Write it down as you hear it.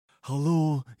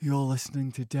Hello, you're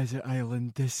listening to Desert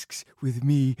Island Discs with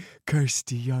me,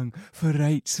 Kirsty Young. For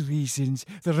rights reasons,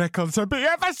 the records will be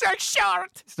ever so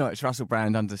short. It's Russell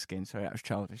Brand Underskin. Sorry, that was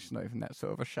childish. It's not even that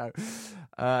sort of a show.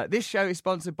 This show is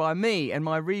sponsored by me and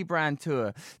my rebrand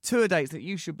tour. Tour dates that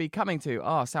you should be coming to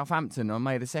are Southampton on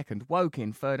May the 2nd,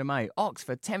 Woking 3rd of May,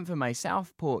 Oxford 10th of May,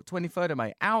 Southport 23rd of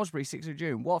May, Aylesbury 6th of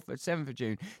June, Watford 7th of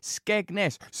June,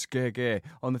 Skegness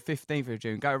on the 15th of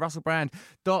June. Go to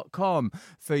russellbrand.com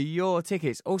for your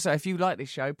tickets. Also, if you like this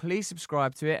show, please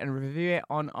subscribe to it and review it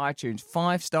on iTunes.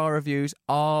 5-star reviews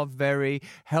are very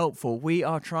helpful. We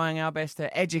are trying our best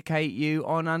to educate you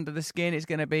on Under the Skin. It's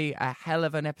going to be a hell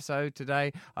of an episode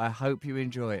today. I hope you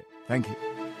enjoy it. Thank you.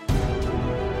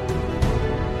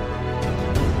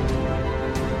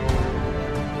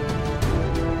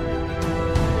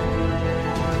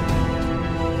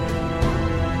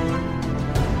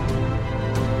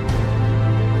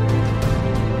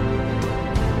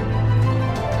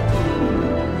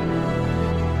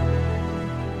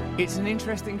 It's an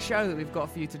interesting show that we've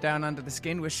got for you to Down Under the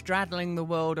Skin. We're straddling the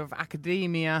world of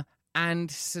academia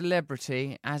and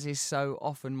celebrity, as is so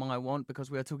often my want, because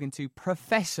we are talking to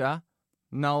Professor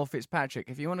Noel Fitzpatrick.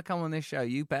 If you want to come on this show,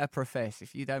 you better profess.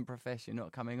 If you don't profess, you're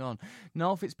not coming on.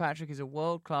 Noel Fitzpatrick is a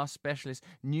world-class specialist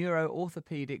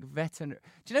neuro-orthopedic veterinary...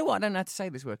 Do you know what? I don't know how to say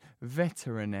this word.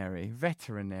 Veterinary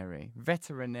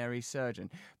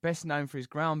surgeon. Best known for his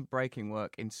groundbreaking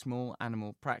work in small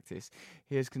animal practice.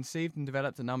 He has conceived and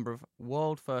developed a number of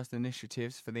world-first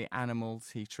initiatives for the animals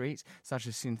he treats, such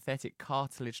as synthetic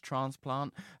cartilage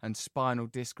transplant and spinal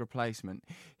disc replacement.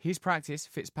 His practice,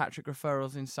 Fitzpatrick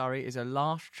Referrals in Surrey, is a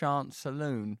last chance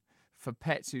saloon for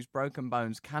pets whose broken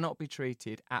bones cannot be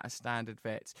treated at a standard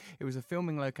vet. It was a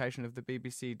filming location of the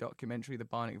BBC documentary The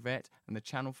Bionic Vet and the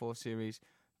Channel 4 series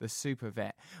The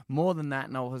Supervet. More than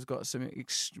that, Noel has got some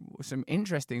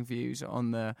interesting views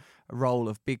on the role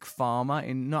of Big Pharma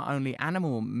in not only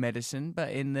animal medicine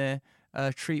but in the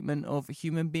treatment of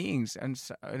human beings and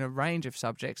in a range of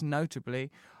subjects, notably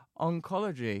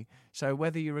oncology. So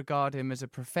whether you regard him as a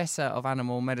professor of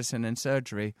animal medicine and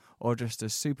surgery or just a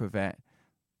super vet,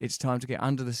 it's time to get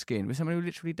under the skin with somebody who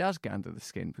literally does get under the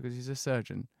skin because he's a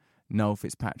surgeon. Noel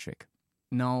Fitzpatrick.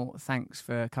 Noel, thanks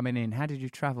for coming in. How did you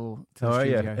travel to the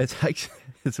studio?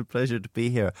 It's a pleasure to be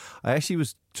here. I actually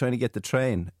was trying to get the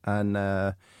train and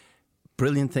a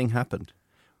brilliant thing happened,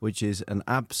 which is an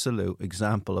absolute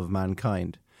example of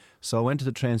mankind. So I went to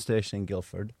the train station in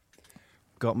Guildford,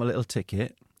 got my little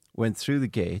ticket, went through the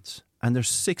gates, and there's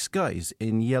 6 guys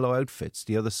in yellow outfits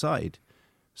the other side.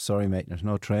 Sorry, mate, there's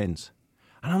no trains.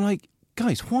 And I'm like,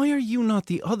 guys, why are you not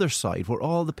the other side where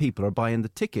all the people are buying the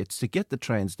tickets to get the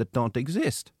trains that don't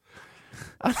exist?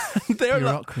 And they're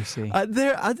bureaucracy.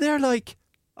 They're like,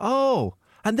 oh.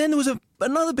 And then there was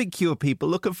another big queue of people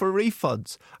looking for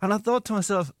refunds. And I thought to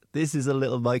myself, this is a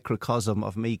little microcosm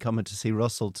of me coming to see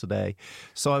Russell today.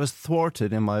 So I was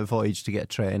thwarted in my voyage to get a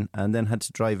train and then had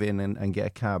to drive in and get a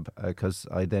cab because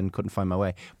I then couldn't find my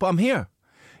way. But I'm here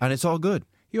and it's all good.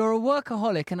 You're a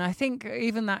workaholic, and I think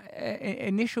even that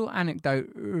initial anecdote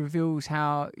reveals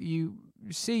how you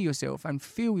see yourself and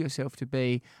feel yourself to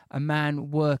be a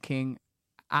man working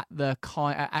at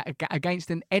against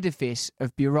an edifice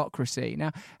of bureaucracy.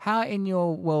 Now, how in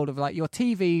your world of like your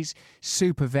TV's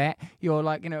Supervet, you're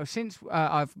like, since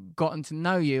I've gotten to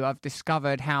know you, I've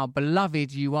discovered how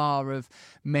beloved you are of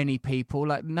many people.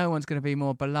 Like no one's going to be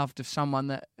more beloved of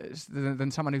someone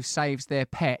than someone who saves their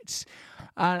pets.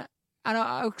 And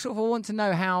I sort of want to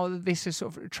know how this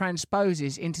sort of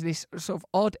transposes into this sort of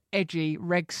odd, edgy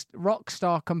rock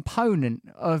star component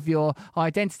of your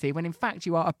identity when in fact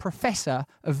you are a professor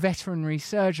of veterinary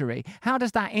surgery. How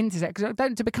does that intersect?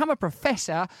 Because to become a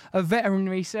professor of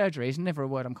veterinary surgery is never a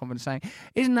word I'm confident saying.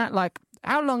 Isn't that like,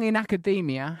 how long in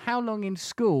academia, how long in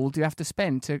school do you have to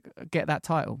spend to get that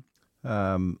title?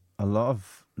 A lot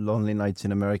of lonely nights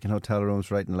in American hotel rooms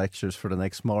writing lectures for the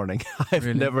next morning. I've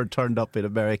never turned up in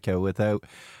America without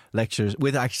lectures,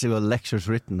 with actual lectures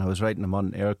written. I was writing them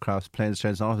on aircrafts, planes,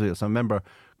 trains, and automobiles. I remember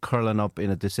curling up in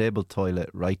a disabled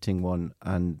toilet, writing one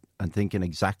and thinking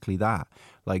exactly that.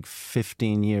 Like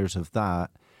 15 years of that.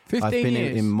 I've been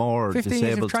in more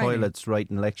disabled toilets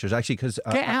writing lectures. Actually, because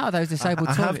get out of those disabled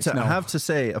toilets. I have to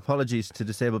say, apologies to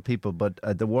disabled people, but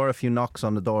there were a few knocks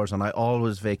on the doors, and I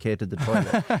always vacated the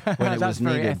toilet when it was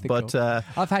needed. Ethical. But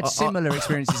I've had similar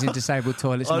experiences in disabled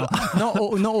toilets, not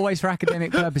always for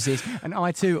academic purposes, and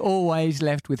I too always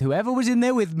left with whoever was in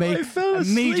there with me.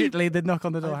 Immediately, the knock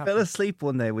on the door. I fell asleep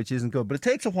one day, which isn't good, but it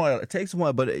takes a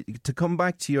while. But to come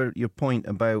back to your point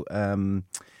about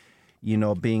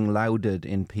being lauded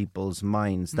in people's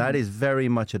minds. That is very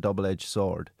much a double-edged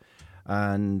sword.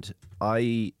 And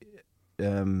I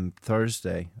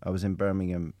Thursday, I was in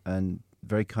Birmingham, and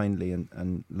very kindly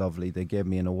and lovely, they gave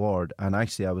me an award. And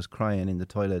actually, I was crying in the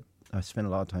toilet. I spent a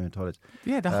lot of time in toilets.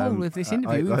 Yeah, the whole of this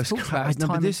interview we've talked about his time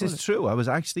but in this the is toilet. true. I was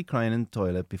actually crying in the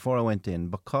toilet before I went in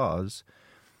because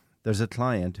there's a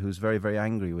client who's very, very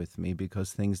angry with me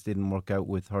because things didn't work out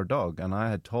with her dog. And I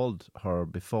had told her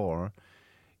before,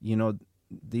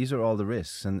 these are all the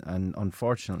risks. And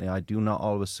unfortunately, I do not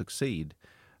always succeed.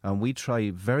 And we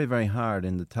try very, very hard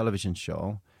in the television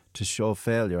show to show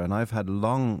failure. And I've had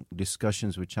long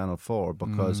discussions with Channel 4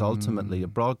 because ultimately a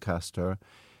broadcaster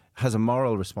has a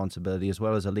moral responsibility as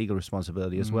well as a legal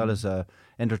responsibility as well as a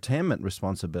entertainment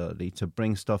responsibility to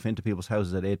bring stuff into people's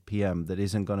houses at 8 p.m. that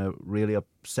isn't going to really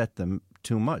upset them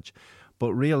too much.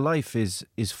 But real life is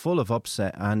full of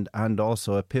upset and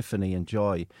also epiphany and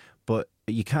joy. But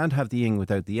you can't have the yin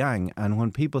without the yang. And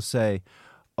when people say,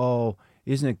 oh,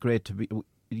 isn't it great to be,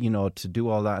 to do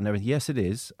all that and everything? Yes, it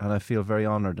is. And I feel very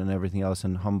honoured and everything else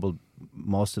and humbled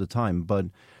most of the time. But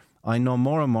I know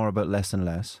more and more about less and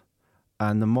less.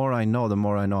 And the more I know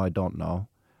I don't know.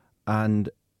 And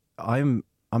I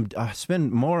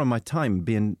spend more of my time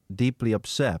being deeply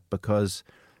upset because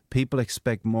people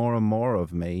expect more and more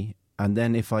of me. And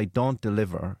then if I don't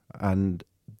deliver and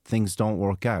things don't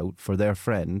work out for their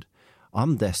friend,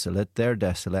 I'm desolate, they're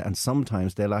desolate, and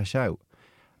sometimes they lash out.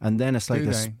 And then it's like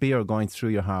a spear going through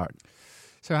your heart.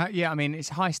 So, it's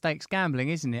high-stakes gambling,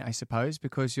 isn't it, I suppose,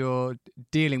 because you're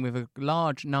dealing with a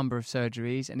large number of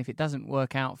surgeries, and if it doesn't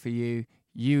work out for you,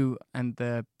 you and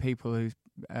the people whose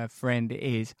friend it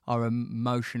is are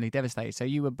emotionally devastated. So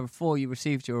you were, before you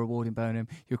received your award in Birmingham,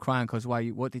 you were crying because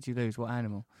what did you lose? What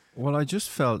animal? Well, I just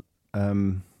felt, I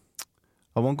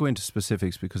won't go into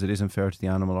specifics because it isn't fair to the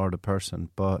animal or the person,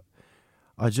 but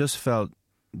I just felt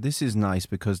this is nice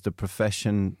because the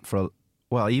profession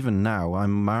even now,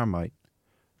 I'm Marmite.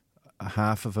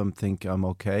 Half of them think I'm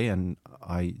okay and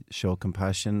I show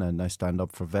compassion and I stand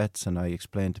up for vets and I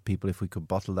explain to people if we could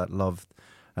bottle that love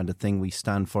and the thing we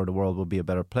stand for, the world will be a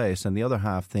better place. And the other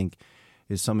half think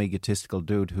is some egotistical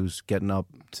dude who's getting up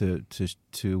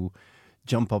to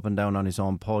jump up and down on his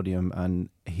own podium and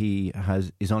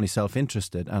is only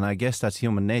self-interested. And I guess that's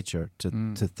human nature to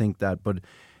think that, but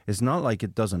it's not like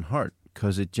it doesn't hurt,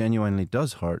 because it genuinely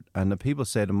does hurt. And the people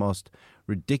say the most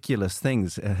ridiculous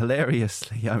things.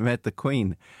 Hilariously, I met the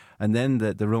Queen, and then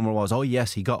the rumour was, oh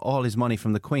yes, he got all his money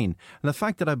from the Queen. And the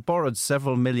fact that I borrowed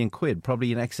several million quid,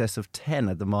 probably in excess of 10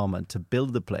 at the moment, to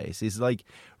build the place is like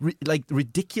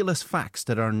ridiculous facts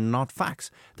that are not facts.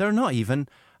 They're not even,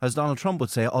 as Donald Trump would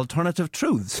say, alternative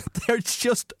truths. They're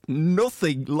just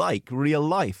nothing like real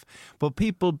life. But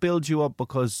people build you up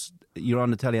because you're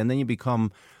on the telly, and then you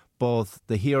become both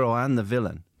the hero and the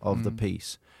villain of the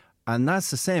piece. And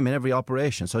that's the same in every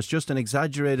operation. So it's just an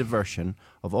exaggerated version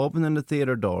of opening the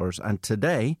theatre doors. And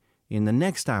today, in the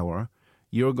next hour,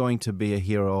 you're going to be a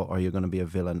hero or you're going to be a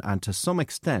villain. And to some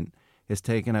extent, it's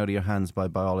taken out of your hands by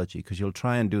biology because you'll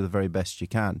try and do the very best you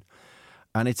can.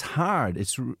 And it's hard.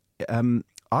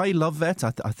 I love vets.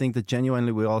 I think that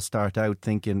genuinely we all start out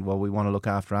thinking, well, we want to look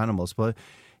after animals. But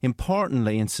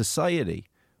importantly, in society,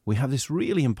 we have this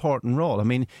really important role. I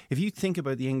mean, if you think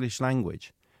about the English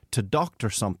language, to doctor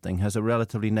something has a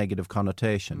relatively negative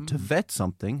connotation. To vet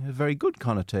something has a very good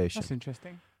connotation. That's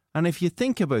interesting. And if you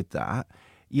think about that,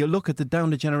 you look at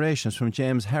down the generations from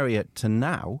James Herriot to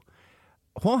now,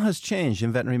 what has changed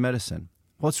in veterinary medicine?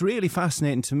 What's really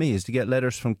fascinating to me is to get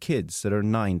letters from kids that are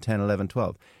 9, 10, 11,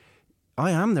 12.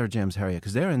 I am their James Herriot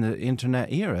because they're in the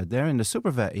internet era. They're in the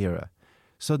Supervet era.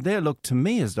 So they look to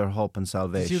me as their hope and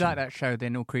salvation. Did you like that show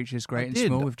then, All Creatures Great and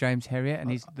Small, with James Herriot and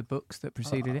the books that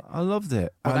preceded it? I loved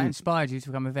it. Well, that inspired you to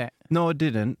become a vet? No, it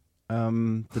didn't.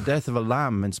 The death of a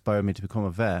lamb inspired me to become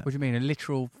a vet. What do you mean, a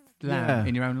literal lamb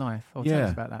in your own life? Tell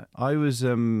us about that. I was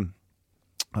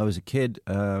a kid.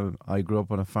 I grew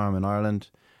up on a farm in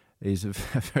Ireland. It's a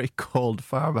very cold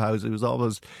farmhouse. It was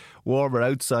almost warmer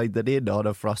outside than in on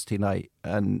a frosty night.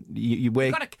 And you wake...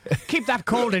 You've got to keep that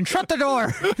cold and shut the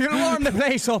door. You'll warm the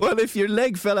place up. Well, if your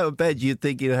leg fell out of bed, you'd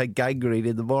think you had gangrene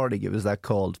in the morning. It was that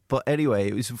cold. But anyway,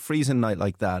 it was a freezing night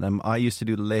like that. And I used to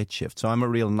do the late shift. So I'm a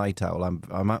real night owl.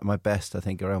 I'm at my best, I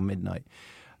think, around midnight.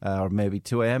 Or maybe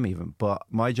 2 a.m. even. But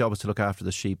my job was to look after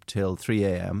the sheep till 3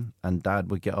 a.m. And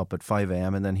Dad would get up at 5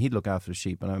 a.m. and then he'd look after the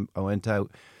sheep. And I went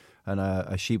out and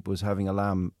a sheep was having a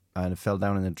lamb and it fell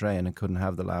down in the drain and couldn't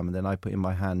have the lamb. And then I put in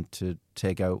my hand to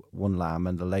take out one lamb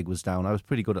and the leg was down. I was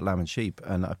pretty good at lambing sheep.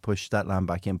 And I pushed that lamb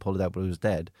back in, pulled it out, but it was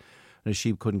dead. And the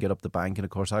sheep couldn't get up the bank. And of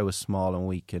course, I was small and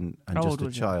weak and just a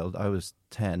child. I was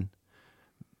 10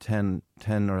 or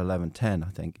 11, 10, I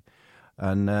think.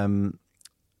 And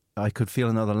I could feel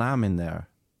another lamb in there.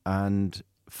 And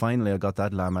finally I got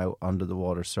that lamb out under the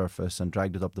water surface and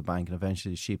dragged it up the bank, and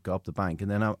eventually the sheep got up the bank.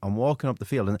 And then I'm walking up the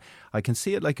field, and I can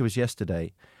see it like it was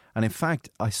yesterday. And in fact,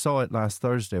 I saw it last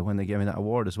Thursday when they gave me that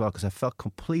award as well, because I felt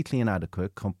completely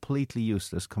inadequate, completely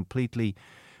useless, completely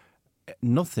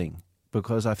nothing,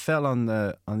 because I fell on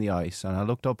the ice and I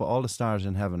looked up at all the stars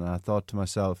in heaven and I thought to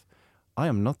myself, I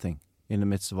am nothing in the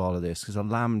midst of all of this, because a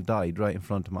lamb died right in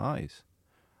front of my eyes.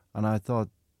 And I thought,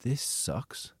 this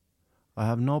sucks. I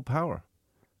have no power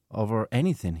over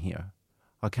anything here.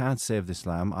 I can't save this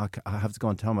lamb. I have to go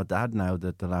and tell my dad now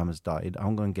that the lamb has died.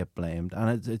 I'm going to get blamed.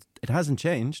 And it hasn't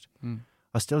changed.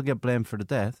 I still get blamed for the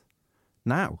death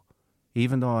now,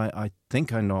 even though I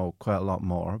think I know quite a lot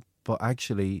more. But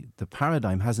actually, the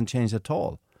paradigm hasn't changed at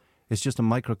all. It's just a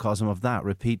microcosm of that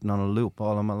repeating on a loop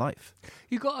all of my life.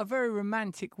 You've got a very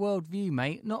romantic worldview,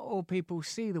 mate. Not all people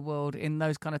see the world in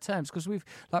those kind of terms, because we've,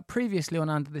 like previously on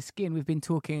Under the Skin, we've been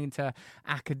talking to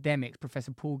academics,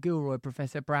 Professor Paul Gilroy,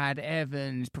 Professor Brad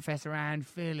Evans, Professor Anne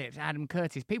Phillips, Adam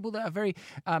Curtis, people that are very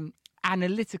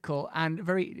analytical and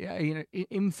very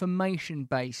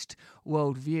information-based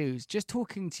worldviews. Just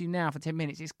talking to you now for 10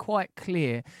 minutes, it's quite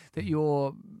clear that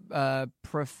your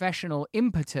professional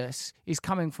impetus is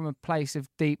coming from a place of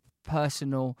deep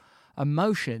personal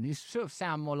emotion. You sort of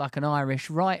sound more like an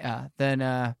Irish writer than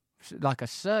like a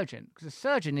surgeon, because a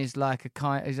surgeon is like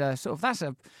that's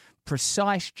a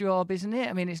precise job, isn't it?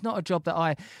 I mean, it's not a job that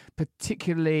I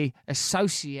particularly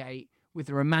associate with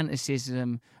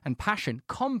romanticism and passion.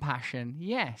 Compassion,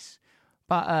 yes.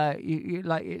 But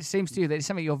it seems to you that it's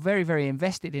something you're very, very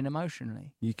invested in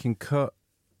emotionally. You can cut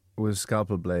with a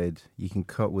scalpel blade, you can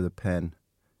cut with a pen,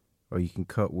 or you can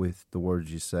cut with the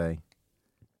words you say.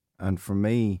 And for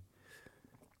me,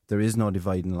 there is no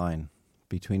dividing line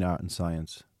between art and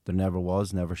science. There never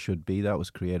was, never should be. That was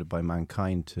created by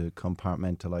mankind to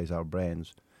compartmentalize our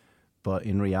brains. But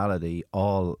in reality,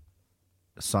 all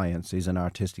science is an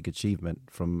artistic achievement,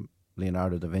 from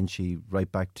Leonardo da Vinci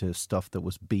right back to stuff that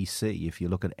was BC. If you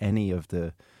look at any of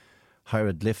the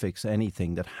hieroglyphics,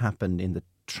 anything that happened in the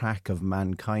track of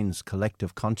mankind's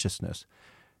collective consciousness,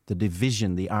 the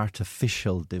division, the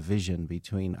artificial division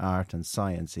between art and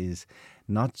science is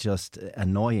not just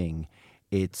annoying,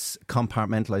 it's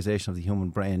compartmentalization of the human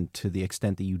brain to the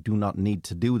extent that you do not need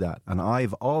to do that. And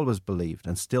I've always believed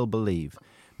and still believe,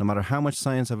 no matter how much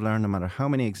science I've learned, no matter how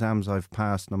many exams I've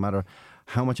passed, no matter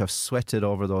how much I've sweated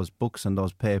over those books and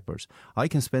those papers, I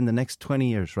can spend the next 20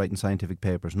 years writing scientific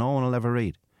papers no one will ever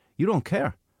read. You don't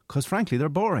care, because frankly, they're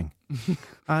boring.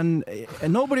 and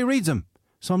nobody reads them.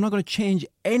 So I'm not going to change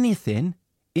anything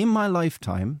in my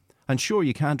lifetime. And sure,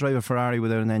 you can't drive a Ferrari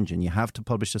without an engine. You have to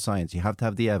publish the science. You have to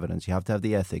have the evidence. You have to have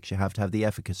the ethics. You have to have the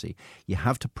efficacy. You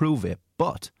have to prove it.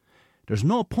 But there's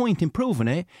no point in proving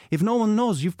it if no one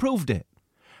knows you've proved it.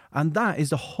 And that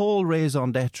is the whole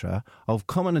raison d'etre of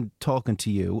coming and talking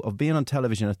to you, of being on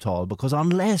television at all, because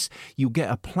unless you get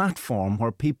a platform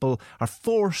where people are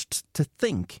forced to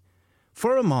think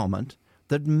for a moment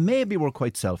that maybe we're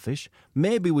quite selfish,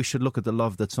 maybe we should look at the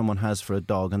love that someone has for a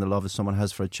dog and the love that someone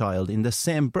has for a child in the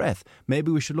same breath. Maybe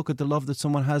we should look at the love that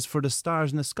someone has for the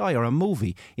stars in the sky or a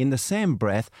movie in the same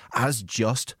breath as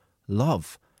just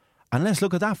love. And let's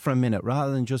look at that for a minute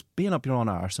rather than just being up your own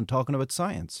arse and talking about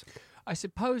science. I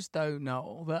suppose, though,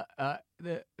 Noel, that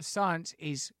the science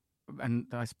is, and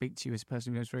I speak to you as a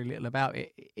person who knows very little about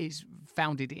it, is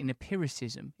founded in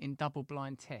empiricism, in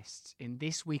double-blind tests, in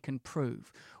this we can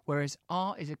prove, whereas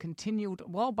art is a continual,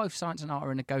 while both science and art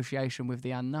are in negotiation with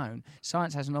the unknown,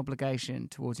 science has an obligation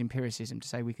towards empiricism to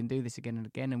say we can do this again and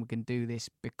again, and we can do this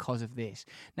because of this.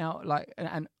 Now,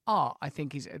 and art, I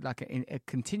think, is like a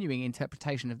continuing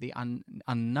interpretation of the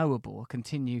unknowable,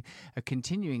 a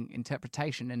continuing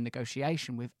interpretation and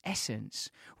negotiation with essence,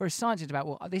 whereas science is about,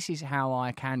 well, this is how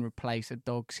I can replace a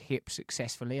dog's hip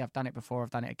successfully. I've done it before, I've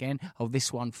done it again. Oh,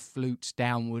 this one flutes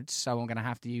downwards, so I'm going to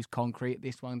have to use concrete.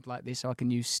 This one's like this, so I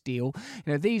can use steel.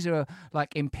 These are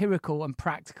like empirical and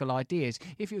practical ideas.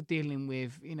 If you're dealing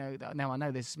with, now I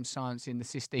know there's some science in the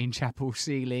Sistine Chapel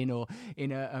ceiling or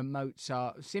in a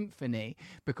Mozart symphony,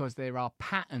 because there are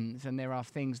patterns and there are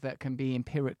things that can be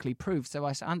empirically proved. So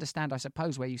I understand, I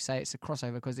suppose, where you say it's a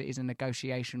crossover because it is a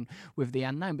negotiation with the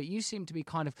unknown. But you seem to be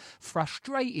kind of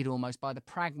frustrated almost by the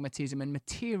pragmatism and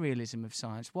materialism of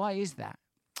science. Why is that?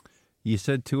 You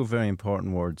said two very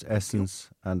important words, essence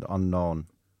and unknown.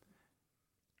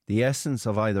 The essence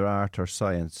of either art or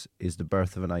science is the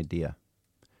birth of an idea.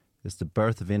 It's the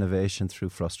birth of innovation through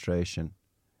frustration.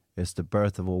 It's the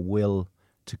birth of a will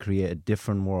to create a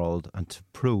different world and to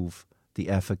prove the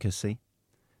efficacy,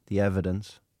 the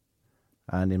evidence,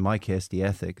 and in my case, the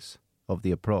ethics of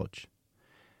the approach.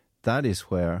 That is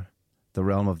where the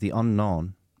realm of the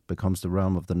unknown becomes the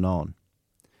realm of the known.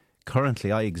 Currently,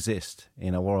 I exist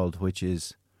in a world which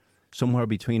is somewhere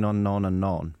between unknown and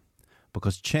known,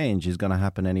 because change is going to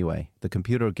happen anyway. The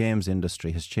computer games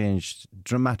industry has changed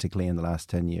dramatically in the last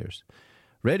 10 years.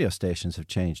 Radio stations have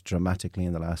changed dramatically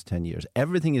in the last 10 years.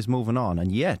 Everything is moving on,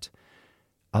 and yet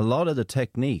a lot of the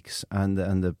techniques and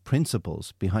the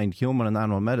principles behind human and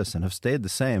animal medicine have stayed the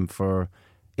same for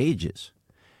ages.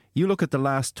 You look at the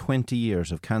last 20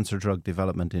 years of cancer drug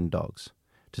development in dogs,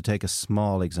 to take a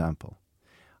small example.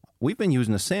 We've been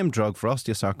using the same drug for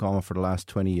osteosarcoma for the last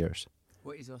 20 years.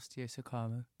 What is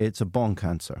osteosarcoma? It's a bone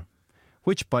cancer,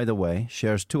 which, by the way,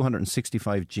 shares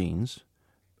 265 genes,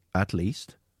 at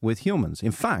least, with humans.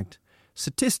 In fact,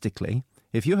 statistically,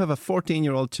 if you have a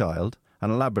 14-year-old child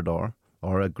and a Labrador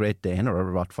or a Great Dane or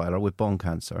a Rottweiler with bone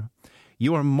cancer,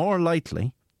 you are more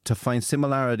likely to find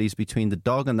similarities between the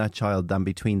dog and that child than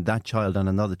between that child and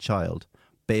another child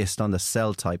based on the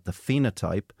cell type, the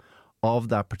phenotype of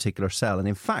that particular cell. And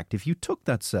in fact, if you took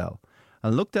that cell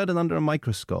and looked at it under a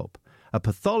microscope, a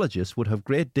pathologist would have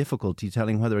great difficulty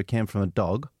telling whether it came from a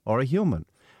dog or a human,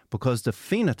 because the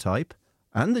phenotype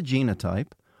and the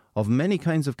genotype of many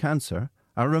kinds of cancer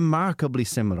are remarkably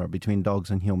similar between dogs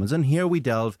and humans. And here we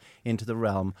delve into the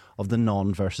realm of the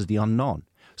known versus the unknown.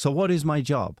 So what is my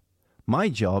job? My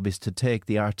job is to take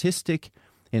the artistic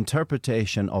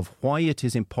interpretation of why it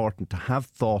is important to have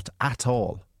thought at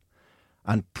all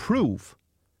and prove,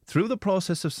 through the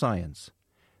process of science,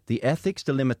 the ethics,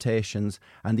 the limitations,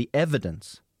 and the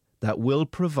evidence that will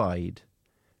provide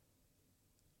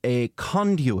a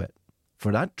conduit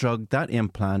for that drug, that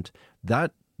implant,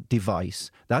 that device,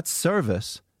 that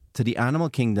service to the animal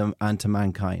kingdom and to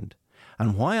mankind.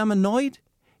 And why I'm annoyed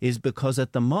is because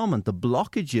at the moment the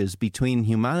blockages between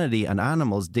humanity and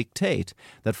animals dictate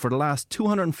that for the last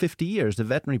 250 years the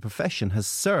veterinary profession has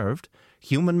served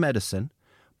human medicine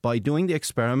by doing the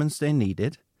experiments they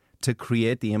needed to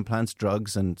create the implants,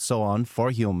 drugs and so on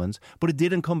for humans, but it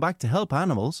didn't come back to help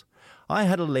animals. I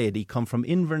had a lady come from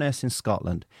Inverness in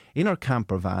Scotland in her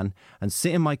camper van and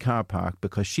sit in my car park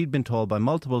because she'd been told by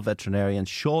multiple veterinarians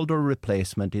shoulder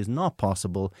replacement is not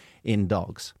possible in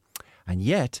dogs. And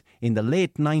yet, in the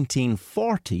late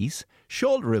 1940s,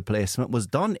 shoulder replacement was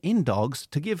done in dogs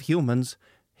to give humans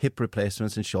hip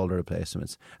replacements and shoulder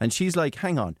replacements. And she's like,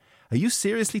 hang on, are you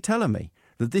seriously telling me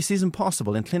that this isn't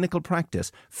possible in clinical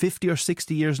practice 50 or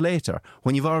 60 years later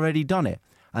when you've already done it?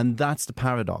 And that's the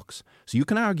paradox. So you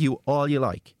can argue all you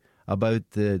like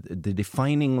about the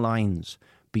defining lines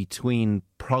between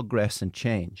progress and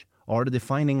change, or the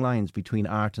defining lines between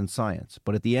art and science.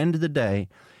 But at the end of the day,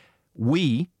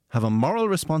 we have a moral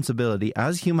responsibility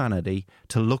as humanity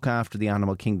to look after the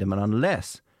animal kingdom. And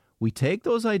unless we take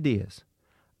those ideas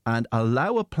and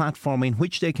allow a platform in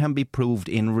which they can be proved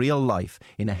in real life,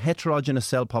 in a heterogeneous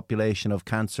cell population of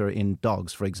cancer in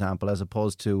dogs, for example, as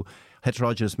opposed to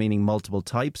heterogeneous meaning multiple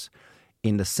types,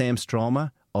 in the same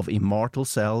stroma of immortal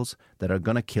cells that are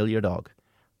going to kill your dog,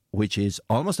 which is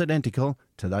almost identical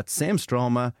to that same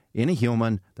stroma in a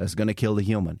human that's going to kill the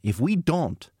human. If we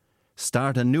don't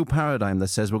start a new paradigm that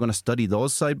says we're going to study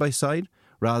those side by side,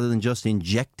 rather than just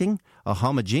injecting a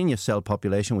homogeneous cell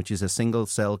population, which is a single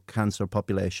cell cancer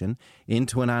population,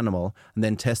 into an animal and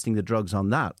then testing the drugs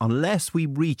on that, unless we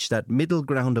reach that middle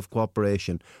ground of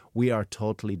cooperation, we are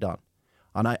totally done.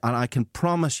 And I can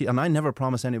promise you, and I never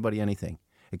promise anybody anything,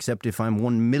 except if I'm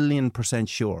 1,000,000%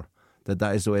 sure that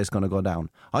that is the way it's going to go down.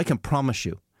 I can promise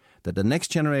you that the next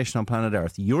generation on planet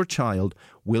Earth, your child,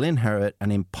 will inherit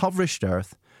an impoverished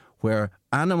Earth where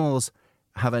animals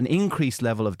have an increased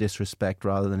level of disrespect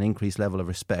rather than an increased level of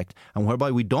respect, and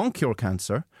whereby we don't cure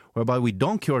cancer, whereby we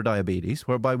don't cure diabetes,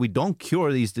 whereby we don't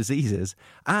cure these diseases,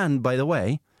 and, by the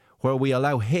way, where we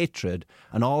allow hatred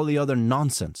and all the other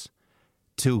nonsense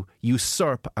to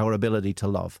usurp our ability to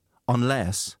love,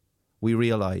 unless we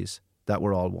realise that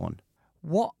we're all one.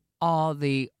 What are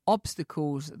the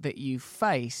obstacles that you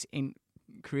face in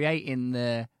creating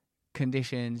the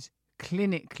conditions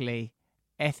clinically,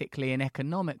 ethically and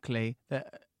economically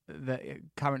that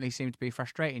currently seem to be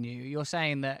frustrating you? You're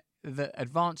saying that the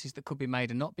advances that could be made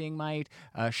are not being made,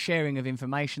 sharing of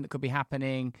information that could be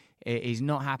happening is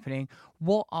not happening.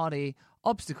 What are the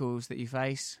obstacles that you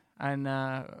face, and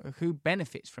who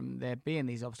benefits from there being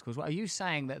these obstacles? What are you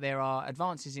saying, that there are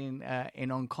advances in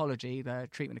oncology, the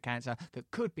treatment of cancer,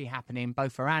 that could be happening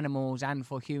both for animals and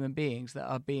for human beings that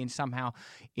are being somehow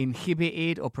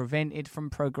inhibited or prevented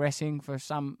from progressing for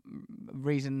some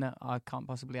reason that I can't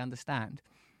possibly understand?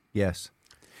 Yes.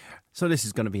 So this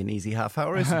is going to be an easy half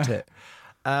hour, isn't it?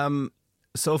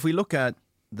 So if we look at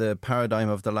the paradigm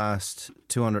of the last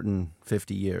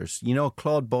 250 years, you know,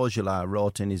 Claude Baugélat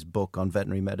wrote in his book on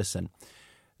veterinary medicine,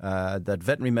 that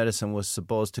veterinary medicine was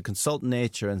supposed to consult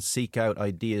nature and seek out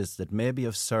ideas that may be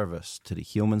of service to the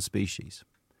human species.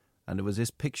 And it was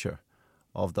this picture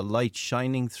of the light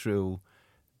shining through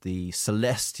the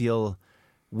celestial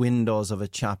windows of a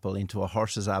chapel into a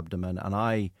horse's abdomen, and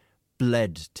I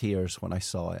bled tears when I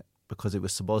saw it, because it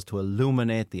was supposed to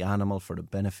illuminate the animal for the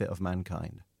benefit of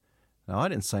mankind. Now, I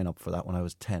didn't sign up for that when I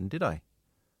was 10, did I?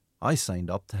 I signed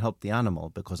up to help the animal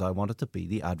because I wanted to be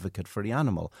the advocate for the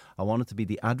animal. I wanted to be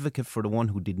the advocate for the one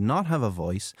who did not have a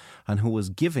voice and who was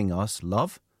giving us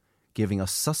love, giving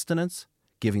us sustenance,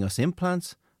 giving us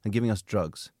implants, and giving us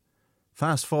drugs.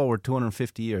 Fast forward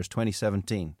 250 years,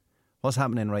 2017. What's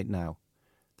happening right now?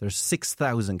 There's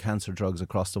 6,000 cancer drugs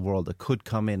across the world that could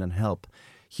come in and help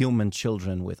human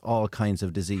children with all kinds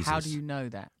of diseases. How do you know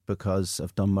that? Because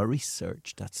I've done my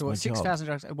research. That's so my 6,000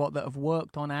 drugs that have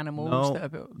worked on animals?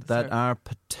 No, that are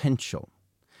potential.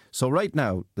 So right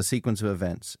now, the sequence of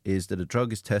events is that a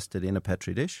drug is tested in a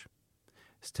petri dish.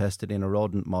 It's tested in a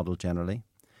rodent model generally.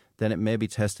 Then it may be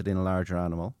tested in a larger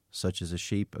animal, such as a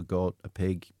sheep, a goat, a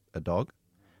pig, a dog.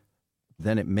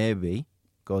 Then it maybe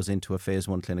goes into a phase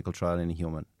 1 clinical trial in a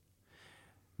human.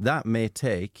 That may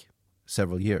take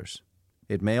several years.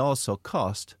 It may also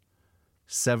cost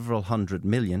several hundred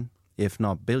million, if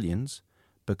not billions,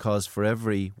 because for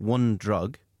every one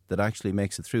drug that actually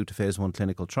makes it through to phase 1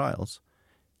 clinical trials,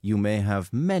 you may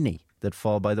have many that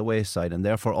fall by the wayside, and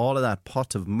therefore all of that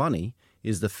pot of money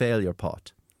is the failure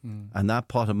pot. And that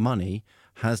pot of money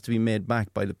has to be made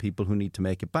back by the people who need to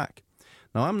make it back.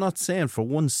 Now, I'm not saying for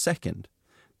 1 second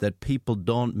that people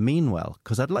don't mean well,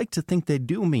 because I'd like to think they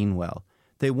do mean well.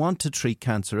 They want to treat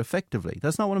cancer effectively.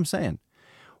 That's not what I'm saying.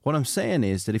 What I'm saying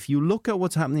is that if you look at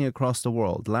what's happening across the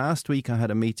world, last week I had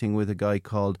a meeting with a guy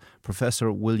called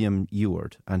Professor William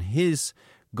Ewart, and he's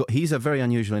a very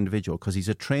unusual individual because he's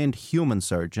a trained human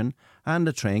surgeon and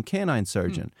a trained canine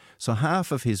surgeon. So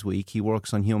half of his week he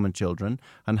works on human children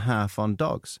and half on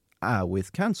dogs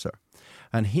with cancer.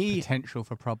 And potential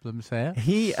for problems there.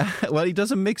 He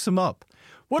doesn't mix them up.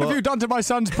 What have you done to my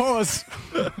son's paws?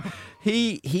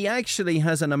 He actually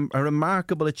has a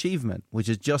remarkable achievement, which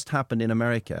has just happened in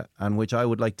America and which I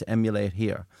would like to emulate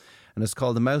here. And it's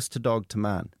called the mouse to dog to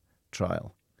man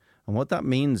trial. And what that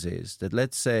means is that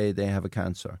let's say they have a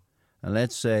cancer, and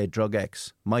let's say drug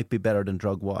X might be better than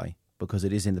drug Y because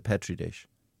it is in the petri dish,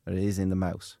 or it is in the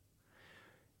mouse.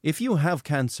 If you have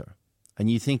cancer and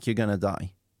you think you're going to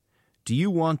die, do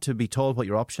you want to be told what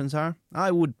your options are?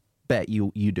 I would bet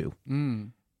you do.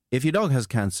 If your dog has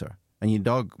cancer and your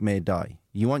dog may die,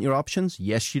 you want your options?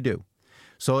 Yes, you do.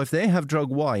 So if they have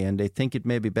drug Y and they think it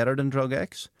may be better than drug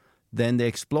X, then they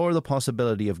explore the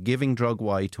possibility of giving drug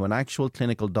Y to an actual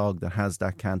clinical dog that has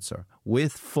that cancer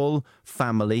with full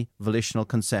family volitional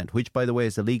consent, which, by the way,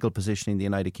 is a legal position in the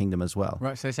United Kingdom as well.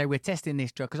 Right, so they say we're testing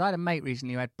this drug, because I had a mate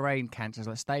recently who had brain cancer,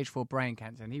 like stage 4 brain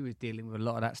cancer, and he was dealing with a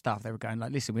lot of that stuff. They were going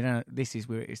like, listen, we don't. This is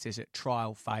where it's a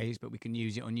trial phase, but we can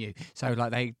use it on you. So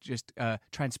like they just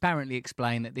transparently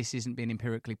explain that this isn't been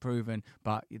empirically proven,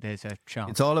 but there's a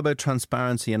chance. It's all about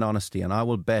transparency and honesty, and I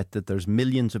will bet that there's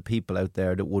millions of people out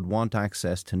there that would want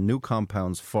access to new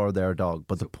compounds for their dog.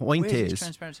 But so the point is,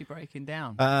 transparency breaking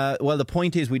down? Well, the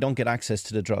point is we don't get access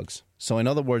to the drugs. So in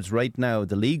other words, right now,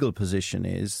 the legal position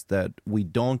is that we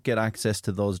don't get access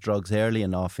to those drugs early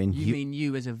enough. You mean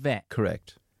you as a vet?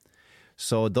 Correct.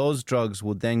 So those drugs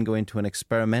would then go into an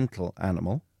experimental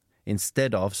animal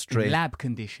instead of straight... In lab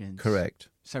conditions. Correct.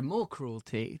 So more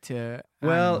cruelty to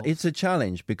Well, animals. it's a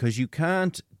challenge because you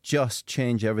can't just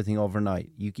change everything overnight.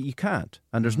 You can't.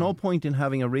 And there's no point in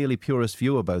having a really purist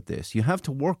view about this. You have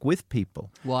to work with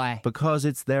people. Why? Because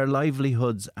it's their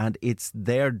livelihoods and it's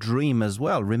their dream as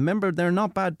well. Remember, they're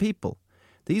not bad people.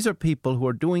 These are people who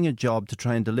are doing a job to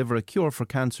try and deliver a cure for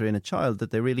cancer in a child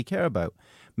that they really care about.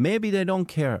 Maybe they don't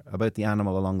care about the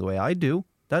animal along the way. I do.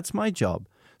 That's my job.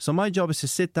 So my job is to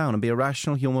sit down and be a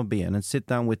rational human being and sit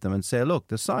down with them and say, look,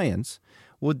 the science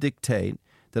would dictate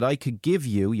that I could give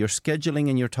you your scheduling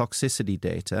and your toxicity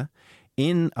data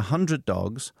in 100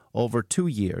 dogs over 2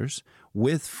 years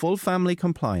with full family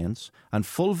compliance and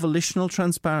full volitional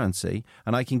transparency,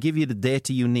 and I can give you the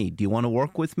data you need. Do you want to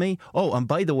work with me? Oh, and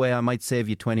by the way, I might save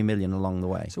you 20 million along the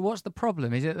way. So what's the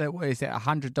problem? Is it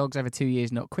 100 dogs over 2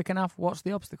 years not quick enough? What's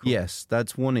the obstacle? Yes,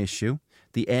 that's one issue.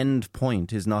 The end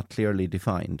point is not clearly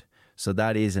defined. So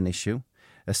that is an issue.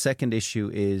 A second issue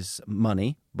is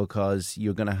money, because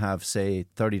you're going to have, say,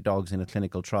 30 dogs in a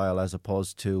clinical trial as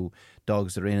opposed to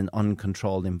dogs that are in an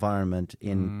uncontrolled environment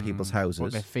in people's houses.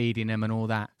 What they're feeding them and all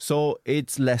that. So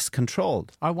it's less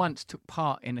controlled. I once took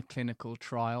part in a clinical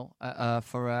trial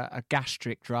for a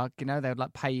gastric drug. You know, they would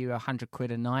like pay you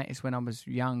 £100 a night. It's when I was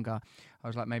younger. I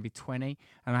was like maybe 20,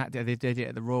 and they did it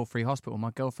at the Royal Free Hospital.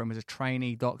 My girlfriend was a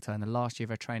trainee doctor, and the last year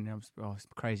of her training, I was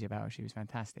crazy about her. She was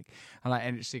fantastic.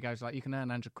 And she goes like, you can earn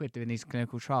 £100 doing these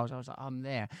clinical trials. I was like, I'm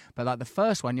there. But like the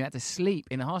first one, you had to sleep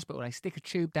in the hospital. They stick a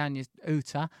tube down your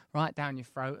uter, right down your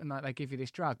throat, and like they give you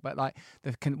this drug. But like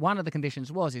one of the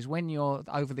conditions is when you're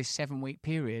over this 7-week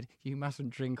period, you mustn't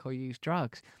drink or use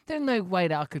drugs. There's no way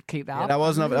that I could keep that up. That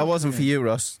wasn't for you,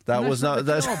 Russ. That was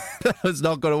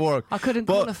not going to work. I couldn't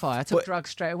qualify. I took drugs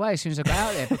straight away as soon as I got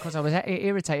out there because I was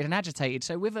irritated and agitated.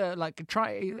 So with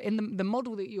the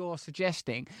model that you're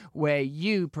suggesting, where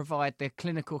you provide the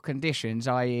clinical conditions,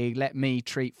 i.e., let me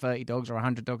treat 30 dogs or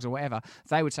 100 dogs or whatever,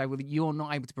 they would say, well, you're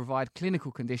not able to provide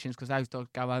clinical conditions because those dogs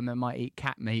go home and might eat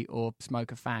cat meat or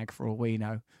smoke a fag for all we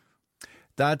know.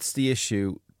 That's the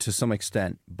issue to some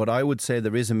extent, but I would say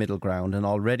there is a middle ground, and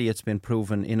already it's been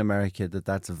proven in America that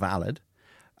that's valid.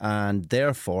 And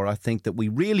therefore, I think that we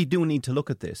really do need to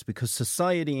look at this because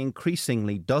society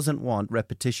increasingly doesn't want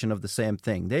repetition of the same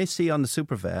thing. They see on the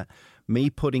Supervet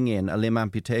me putting in a limb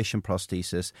amputation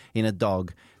prosthesis in a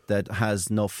dog that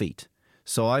has no feet.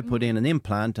 So I put in an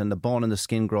implant and the bone and the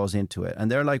skin grows into it.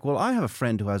 And they're like, well, I have a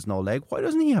friend who has no leg. Why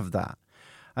doesn't he have that?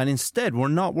 And instead, we're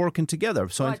not working together.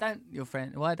 So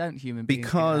why don't human beings?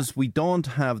 Because we don't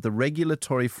have the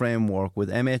regulatory framework with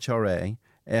MHRA,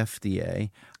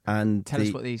 FDA, and tell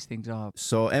us what these things are.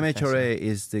 So MHRA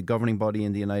is the governing body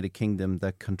in the United Kingdom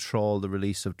that control the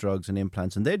release of drugs and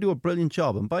implants, and they do a brilliant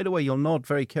job. And by the way, you'll note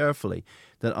very carefully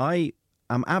that I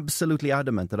am absolutely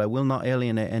adamant that I will not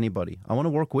alienate anybody. I want to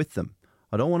work with them.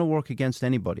 I don't want to work against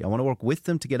anybody. I want to work with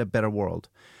them to get a better world.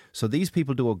 So these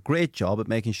people do a great job at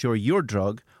making sure your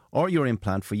drug or your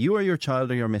implant for you or your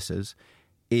child or your missus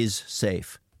is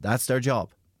safe. That's their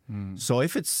job. So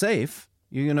if it's safe,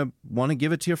 you're going to want to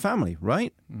give it to your family,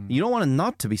 right? You don't want it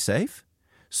not to be safe.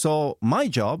 So my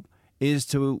job is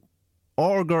to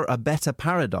augur a better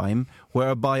paradigm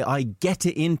whereby I get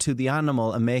it into the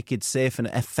animal and make it safe and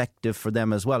effective for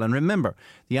them as well. And remember,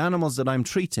 the animals that I'm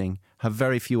treating have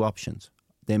very few options.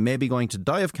 They may be going to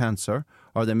die of cancer,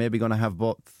 or they may be going to have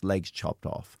both legs chopped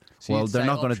off. So well, they're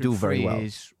not going to do very well.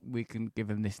 We can give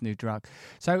them this new drug.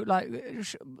 So, like,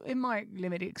 in my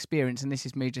limited experience, and this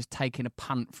is me just taking a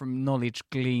punt from knowledge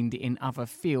gleaned in other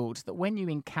fields, that when you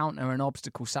encounter an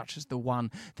obstacle such as the one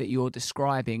that you're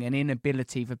describing, an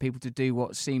inability for people to do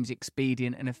what seems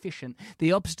expedient and efficient,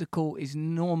 the obstacle is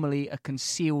normally a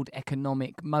concealed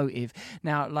economic motive.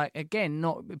 Now, like, again,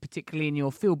 not particularly in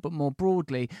your field, but more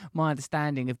broadly, my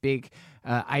understanding of big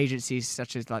agencies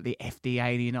such as like the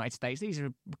FDA in the United States, these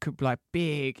are like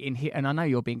big, and I know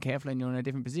you're being careful and you're in a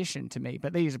different position to me,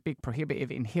 but these are big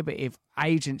inhibitive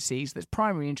agencies that's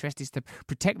primary interest is to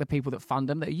protect the people that fund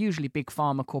them, that are usually big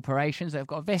pharma corporations that have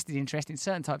got a vested interest in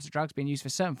certain types of drugs being used for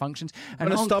certain functions. I'm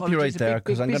going to stop you right there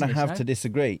because I'm going to have to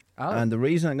disagree. And the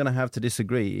reason I'm going to have to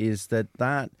disagree is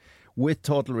that, with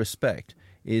total respect,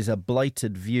 is a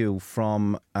blighted view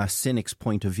from a cynic's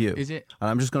point of view. Is it? And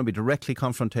I'm just going to be directly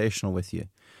confrontational with you,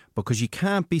 because you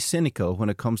can't be cynical when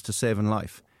it comes to saving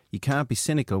life. You can't be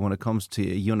cynical when it comes to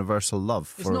universal love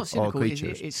for all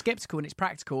creatures. It's sceptical and it's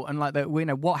practical. And like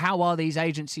how are these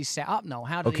agencies set up, Noel?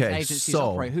 How do these agencies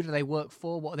operate? Who do they work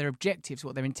for? What are their objectives?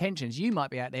 What are their intentions? You might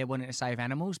be out there wanting to save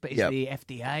animals, but is the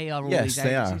FDA or all these agencies?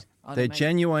 Yes, they are. They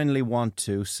genuinely want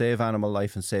to save animal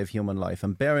life and save human life.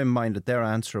 And bear in mind that they're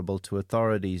answerable to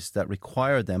authorities that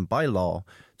require them by law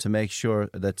to make sure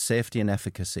that safety and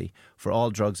efficacy for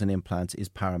all drugs and implants is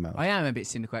paramount. I am a bit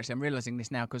cynical, actually. I'm realising this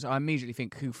now because I immediately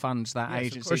think, who funds that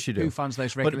agency? Of course you do. Who funds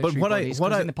those regulatory bodies?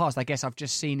 Because in the past, I guess I've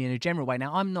just seen in a general way.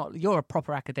 Now, you're a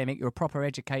proper academic, you're a proper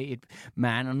educated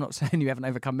man. I'm not saying you haven't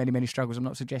overcome many, many struggles. I'm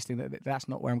not suggesting that that's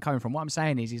not where I'm coming from. What I'm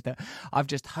saying is that I've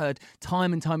just heard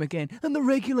time and time again, and the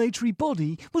regulatory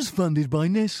body was funded by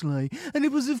Nestle, and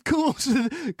it was, of course,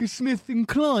 Smith and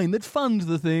Klein that fund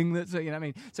the thing. That's, you know what I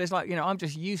mean? So it's like, I'm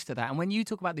just used to that. And when you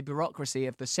talk about the bureaucracy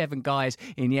of the 7 guys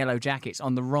in yellow jackets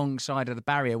on the wrong side of the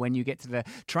barrier when you get to the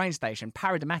train station,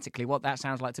 paradigmatically, what that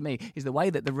sounds like to me is the way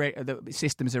that the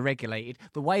systems are regulated,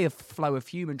 the way of flow of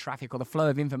human traffic or the flow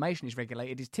of information is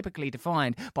regulated is typically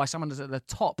defined by someone that's at the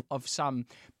top of some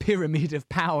pyramid of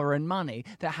power and money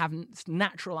that have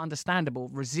natural, understandable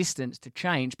resistance to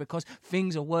change because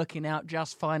things are working out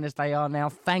just fine as they are now.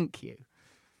 Thank you.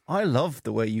 I love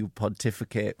the way you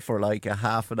pontificate for like a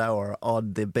half an hour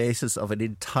on the basis of an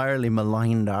entirely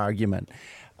maligned argument.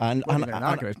 And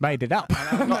made it up.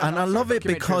 And I love it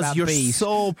because you're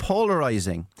so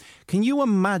polarizing. Can you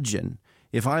imagine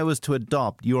if I was to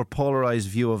adopt your polarized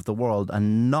view of the world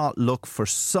and not look for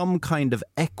some kind of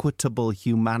equitable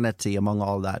humanity among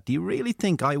all that? Do you really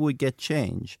think I would get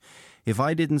change if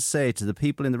I didn't say to the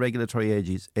people in the regulatory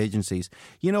agencies,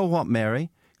 you know what,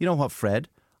 Mary, you know what, Fred,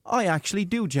 I actually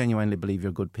do genuinely believe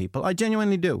you're good people. I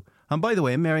genuinely do. And by the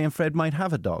way, Mary and Fred might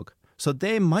have a dog. So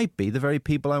they might be the very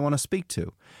people I want to speak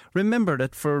to. Remember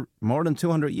that for more than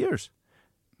 200 years,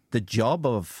 the job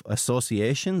of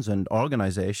associations and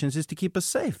organisations is to keep us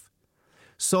safe.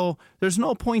 So there's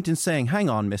no point in saying, hang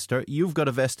on, mister, you've got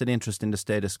a vested interest in the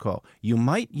status quo. You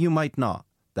might not.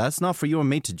 That's not for you and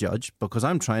me to judge, because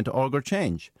I'm trying to augur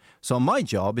change. So my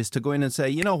job is to go in and say,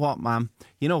 you know what, ma'am,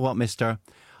 you know what, mister,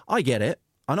 I get it.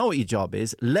 I know what your job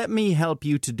is. Let me help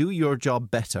you to do your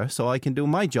job better so I can do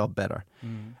my job better.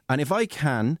 And if I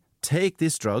can take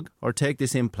this drug or take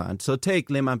this implant, so take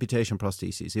limb amputation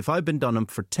prostheses. If I've been done them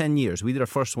for 10 years, we did our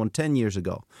first one 10 years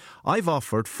ago, I've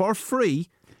offered for free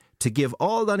to give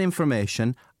all that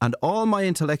information and all my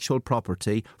intellectual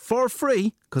property for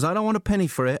free, because I don't want a penny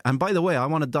for it. And by the way, I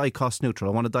want to die cost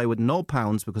neutral. I want to die with no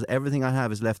pounds, because everything I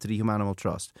have is left to the Humanimal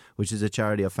Trust, which is a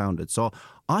charity I founded. So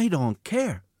I don't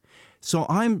care. So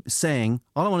I'm saying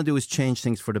all I want to do is change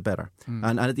things for the better.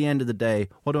 And at the end of the day,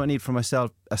 what do I need for myself?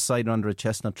 A cider under a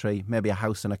chestnut tree, maybe a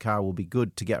house and a car will be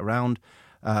good to get around.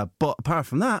 But apart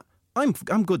from that, I'm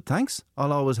good, thanks.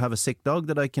 I'll always have a sick dog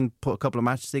that I can put a couple of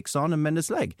matchsticks on and mend its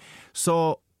leg.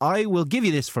 So I will give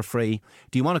you this for free.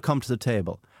 Do you want to come to the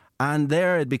table? And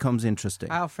there it becomes interesting.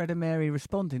 How are Fred and Mary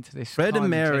responding to this? Fred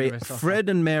and Mary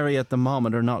at the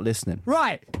moment are not listening.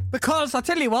 Right, because I'll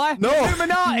tell you why. No,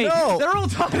 Illuminati. no, They're all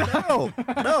tied.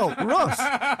 No, Russ,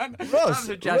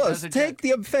 take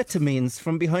the amphetamines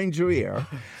from behind your ear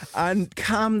and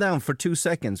calm down for 2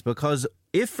 seconds, because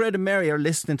if Fred and Mary are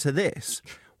listening to this,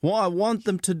 what I want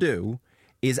them to do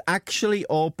is actually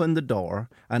open the door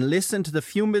and listen to the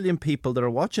few million people that are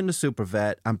watching the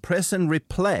Supervet and pressing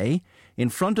replay in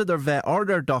front of their vet or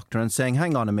their doctor and saying,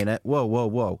 hang on a minute,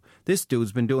 whoa, this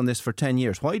dude's been doing this for 10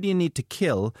 years. Why do you need to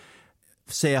kill,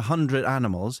 say, 100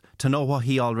 animals to know what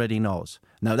he already knows?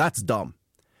 Now, that's dumb.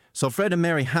 So Fred and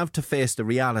Mary have to face the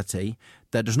reality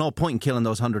that there's no point in killing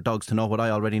those 100 dogs to know what I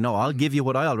already know. I'll give you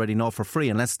what I already know for free,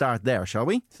 and let's start there, shall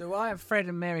we? So why are Fred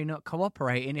and Mary not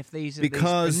cooperating if these are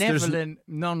these benevolent,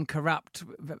 non-corrupt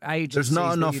agencies? There's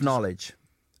not enough knowledge.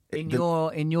 In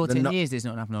your 10 years, there's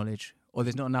not enough knowledge. Or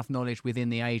there's not enough knowledge within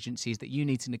the agencies that you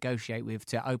need to negotiate with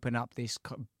to open up this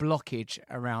blockage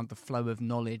around the flow of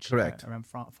knowledge. Correct. Around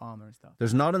pharma and stuff.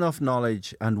 There's not enough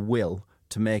knowledge and will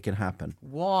to make it happen.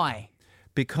 Why?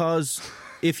 Because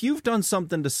if you've done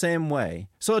something the same way...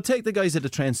 So take the guys at the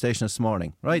train station this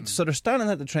morning, right? So they're standing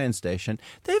at the train station.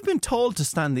 They've been told to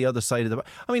stand the other side of the...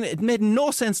 I mean, it made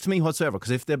no sense to me whatsoever,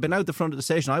 because if they'd been out the front of the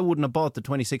station, I wouldn't have bought the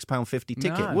 £26.50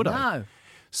 ticket, would I? No.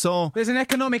 So there's an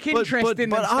economic interest in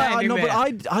them standing there.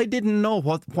 But I didn't know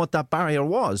what that barrier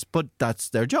was, but that's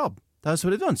their job. That's what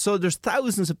they've done. So there's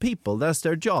thousands of people. That's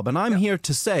their job. And I'm here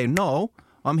to say no.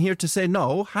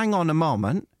 Hang on a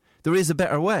moment. There is a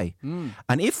better way.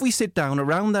 And if we sit down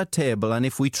around that table and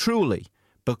if we truly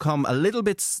become a little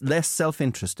bit less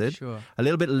self-interested, a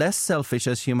little bit less selfish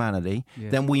as humanity,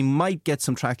 then we might get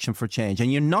some traction for change.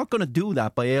 And you're not going to do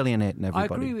that by alienating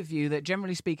everybody. I agree with you that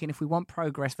generally speaking, if we want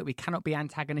progress, that we cannot be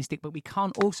antagonistic, but we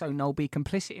can't also, Noel, be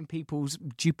complicit in people's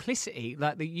duplicity.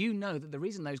 Like that, you know that the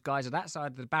reason those guys are that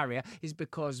side of the barrier is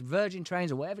because Virgin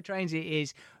Trains or whatever trains it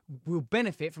is will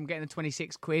benefit from getting the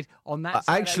 26 quid on that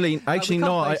side. Actually,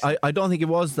 no, I don't think it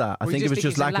was that. I think it was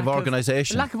just lack of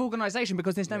organisation. Lack of organisation,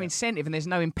 because there's no incentive and there's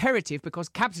no imperative, because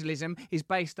capitalism is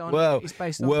based on... Whoa.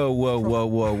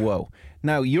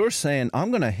 Now, you're saying... I'm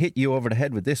going to hit you over the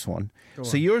head with this one.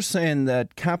 So you're saying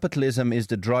that capitalism is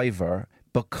the driver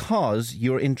because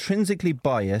you're intrinsically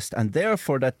biased, and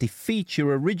therefore that defeats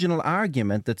your original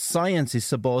argument that science is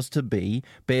supposed to be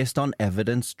based on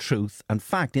evidence, truth and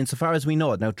fact, insofar as we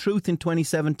know it. Now, truth in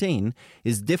 2017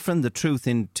 is different than truth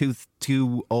in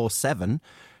 207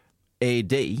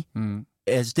 AD.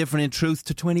 Is different in truth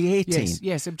to 2018.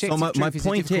 Yes, objective so my truth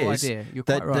point is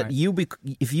that right.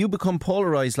 if you become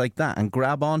polarised like that and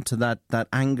grab onto that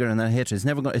anger and that hatred,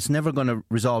 it's never going to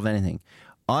resolve anything.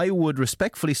 I would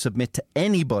respectfully submit to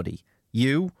anybody,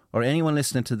 you or anyone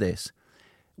listening to this,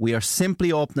 we are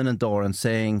simply opening a door and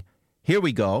saying, here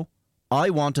we go, I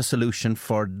want a solution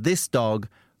for this dog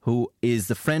who is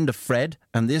the friend of Fred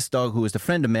and this dog who is the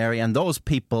friend of Mary, and those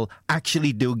people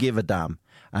actually do give a damn.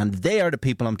 And they are the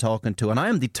people I'm talking to. And I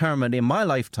am determined in my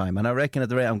lifetime, and I reckon at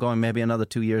the rate I'm going, maybe another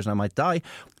 2 years and I might die.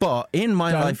 But in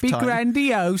my lifetime... Don't be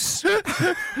grandiose.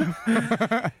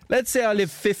 Let's say I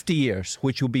live 50 years,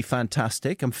 which would be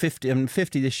fantastic. I'm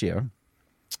 50 this year.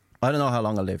 I don't know how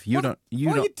long I'll live. What are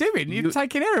you doing? You're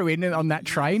taking heroin on that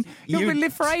train. You're going to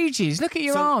live for ages. Look at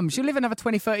your arms. You'll live another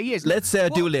 20, 30 years. Let's say I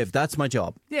do live. That's my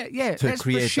job. Yeah. Let's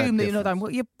create assume that you're not difference. done.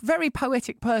 Well, you're a very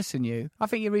poetic person, you. I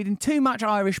think you're reading too much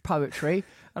Irish poetry,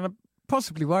 and I'm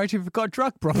possibly worried you've got a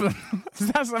drug problem.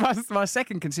 That's my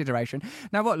second consideration.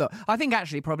 Now, look, I think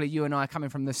actually probably you and I are coming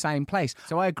from the same place.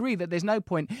 So I agree that there's no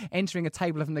point entering a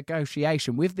table of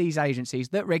negotiation with these agencies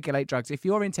that regulate drugs if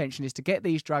your intention is to get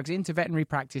these drugs into veterinary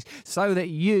practice so that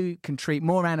you can treat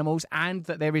more animals and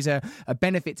that there is a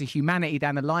benefit to humanity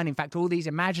down the line. In fact, all these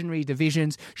imaginary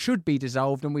divisions should be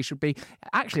dissolved, and we should be...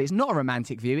 Actually, it's not a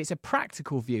romantic view, it's a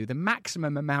practical view. The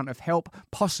maximum amount of help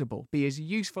possible, be as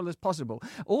useful as possible.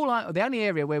 The only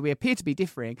area where we appear to be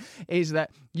differing is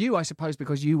that you, I suppose,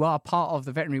 because you are part of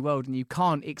the veterinary world and you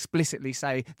can't explicitly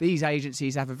say these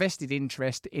agencies have a vested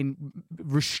interest in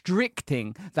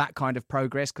restricting that kind of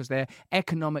progress because they're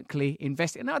economically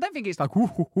invested. No, I don't think it's like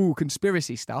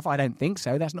conspiracy stuff. I don't think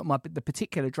so. That's not the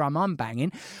particular drum I'm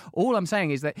banging. All I'm saying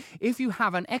is that if you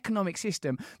have an economic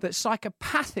system that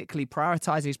psychopathically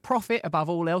prioritises profit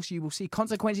above all else, you will see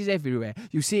consequences everywhere.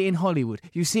 You see it in Hollywood.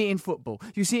 You see it in football.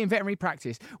 You see it in veterinary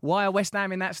practice. Why are West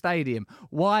Ham in that stadium?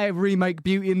 Why remake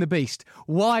Beauty and the Beast?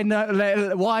 Why not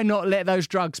let those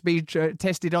drugs be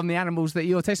tested on the animals that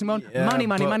you're testing on? Yeah, money.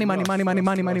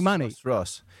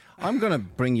 Ross, I'm going to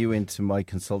bring you into my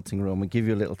consulting room and give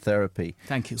you a little therapy.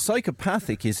 Thank you.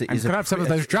 Psychopathic is could I have some of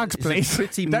those drugs, please?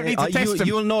 Don't need to test them.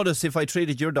 You'll notice if I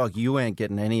treated your dog, you ain't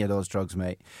getting any of those drugs,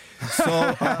 mate.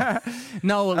 So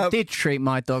Noel did treat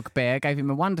my dog Bear, gave him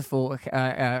a wonderful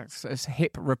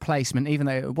hip replacement, even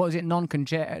though, what was it,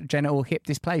 non-congenital hip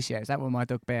dysplasia? Is that what my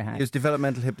dog Bear had? it was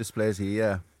developmental hip dysplasia,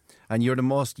 yeah. And you're the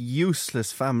most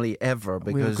useless family ever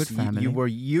because you were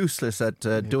useless at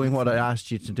doing what I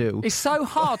asked you to do. It's so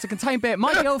hard to contain Bear.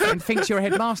 My girlfriend thinks you're a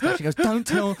headmaster. She goes, don't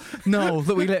tell Noel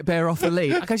that we let Bear off the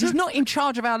lead. I go, he's not in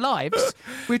charge of our lives.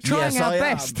 We're trying our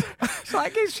best. It's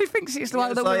like she thinks it's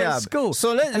like that we're at school.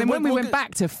 So and then when we went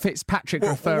back to Fitzpatrick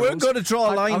referrals... We're going to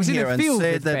draw a line here and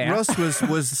say that Bear. Russ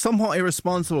was somewhat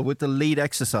irresponsible with the lead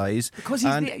exercise. Because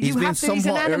he's been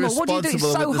somewhat irresponsible with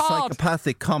the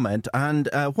psychopathic comment. And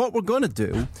what we're going to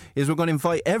do is we're going to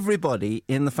invite everybody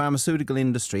in the pharmaceutical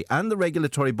industry and the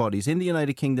regulatory bodies in the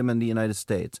United Kingdom and the United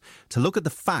States to look at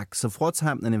the facts of what's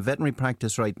happening in veterinary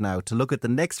practice right now, to look at the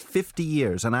next 50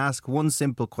 years and ask one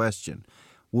simple question.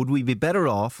 Would we be better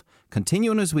off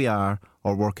continuing as we are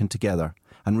or working together?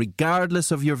 And regardless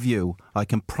of your view, I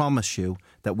can promise you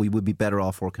that we would be better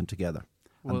off working together.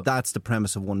 Well, and that's the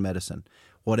premise of One Medicine.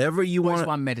 Whatever you want... What's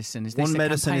One Medicine? Is this a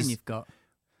campaign you've got?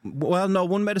 Well, no,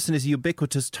 One Medicine is a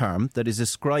ubiquitous term that is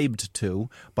ascribed to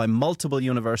by multiple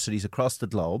universities across the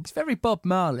globe. It's very Bob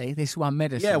Marley, this One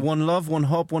Medicine. Yeah, one love, one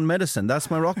hope, one medicine. That's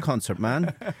my rock concert,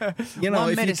 man. You know, one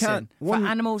if medicine you can't, for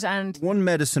animals and... One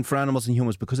medicine for animals and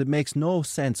humans, because it makes no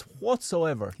sense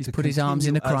whatsoever. He's put his arms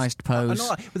in a Christ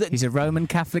pose. He's a Roman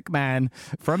Catholic man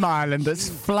from Ireland that's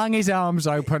flung his arms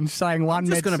open saying One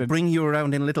Medicine. I'm just going to bring you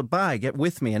around in a little bag, get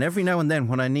with me, and every now and then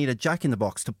when I need a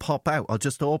jack-in-the-box to pop out, I'll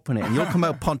just open it and you'll come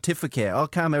out pontificate. I'll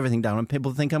calm everything down and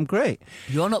people think I'm great.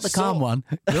 You're not the calm one.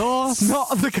 You're not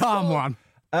the calm one.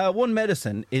 One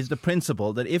Medicine is the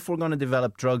principle that if we're going to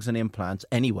develop drugs and implants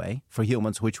anyway for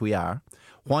humans, which we are,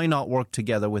 why not work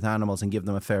together with animals and give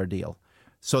them a fair deal?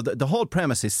 So the whole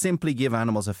premise is simply give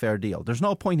animals a fair deal. There's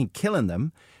no point in killing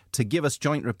them to give us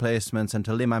joint replacements and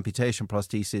to limb amputation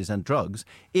prostheses and drugs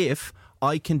if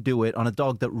I can do it on a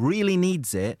dog that really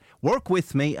needs it. Work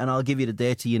with me and I'll give you the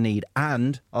data you need,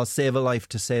 and I'll save a life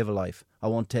to save a life. I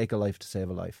won't take a life to save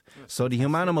a life. So the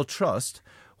Humanimal Trust,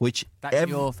 which... That's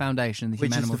your foundation, the Humanimal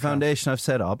Trust. Which is the foundation I've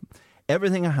set up.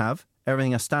 Everything I have,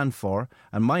 everything I stand for,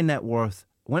 and my net worth,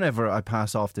 whenever I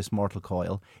pass off this mortal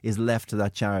coil, is left to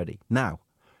that charity. Now,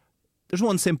 there's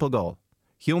one simple goal.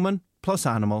 Human plus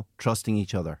animal trusting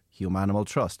each other. Humanimal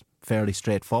Trust. Fairly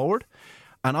straightforward.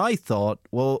 And I thought,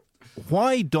 well,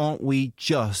 why don't we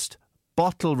just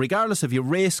bottle, regardless of your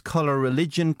race, colour,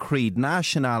 religion, creed,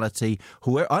 nationality,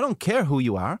 I don't care who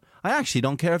you are. I actually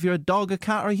don't care if you're a dog, a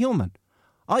cat or a human.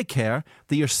 I care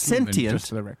that you're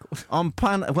sentient on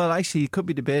planet... Well, actually, it could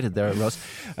be debated there, Russ.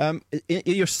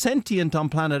 You're sentient on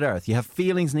planet Earth. You have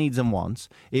feelings, needs and wants.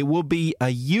 It will be a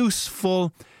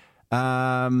useful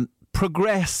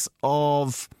progress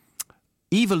of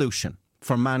evolution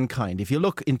for mankind. If you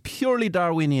look in purely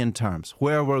Darwinian terms,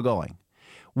 where we're going,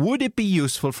 would it be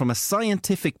useful from a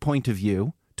scientific point of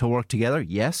view to work together?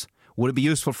 Yes. Would it be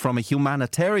useful from a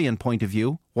humanitarian point of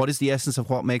view? What is the essence of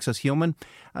what makes us human?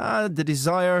 The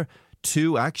desire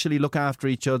to actually look after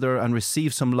each other and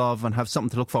receive some love and have something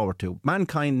to look forward to.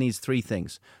 Mankind needs three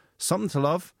things: something to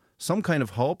love, some kind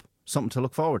of hope, something to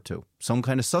look forward to. Some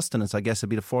kind of sustenance, I guess, would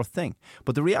be the fourth thing.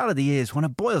 But the reality is, when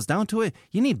it boils down to it,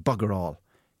 you need bugger all,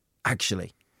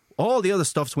 actually. All the other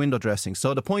stuff's window dressing.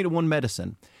 So the point of one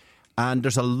medicine, and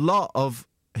there's a lot of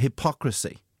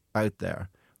hypocrisy out there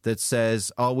that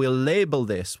says, oh, we'll label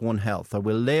this one health or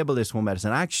we'll label this one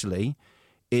medicine. Actually,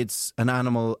 it's an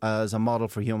animal as a model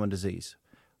for human disease.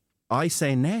 I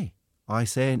say nay. I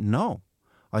say no.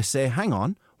 I say, hang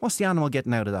on, what's the animal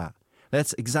getting out of that?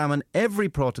 Let's examine every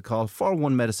protocol for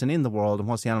one medicine in the world and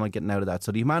what's the animal getting out of that.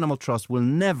 So the Human Animal Trust will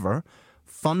never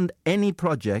fund any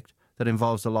project that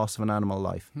involves the loss of an animal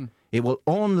life. It will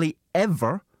only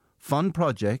ever fund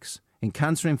projects in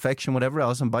cancer, infection, whatever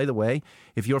else. And by the way,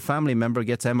 if your family member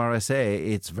gets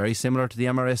MRSA, it's very similar to the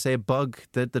MRSA bug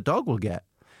that the dog will get.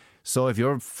 So if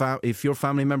your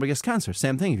family member gets cancer,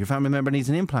 same thing. If your family member needs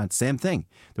an implant, same thing.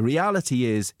 The reality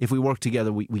is, if we work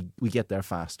together, we get there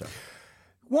faster.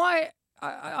 Why?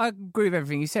 I agree with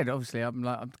everything you said. Obviously,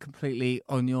 I'm completely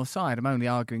on your side. I'm only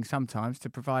arguing sometimes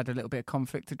to provide a little bit of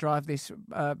conflict to drive this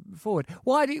forward.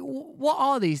 What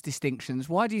are these distinctions?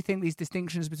 Why do you think these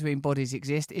distinctions between bodies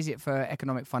exist? Is it for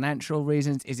economic, financial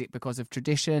reasons? Is it because of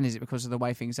tradition? Is it because of the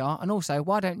way things are? And also,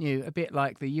 why don't you, a bit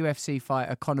like the UFC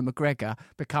fighter Conor McGregor,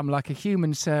 become like a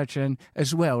human surgeon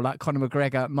as well, like Conor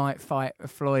McGregor might fight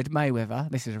Floyd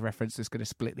Mayweather? This is a reference that's going to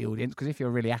split the audience, because if you're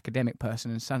a really academic person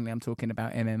and suddenly I'm talking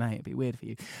about MMA, it'd be weird for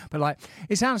you. But like,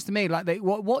 it sounds to me like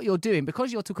what you're doing,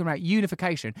 because you're talking about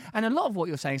unification, and a lot of what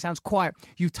you're saying sounds quite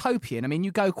utopian. I mean,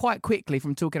 you go quite quickly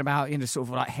from talking about, sort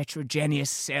of like heterogeneous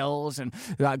cells and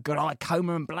like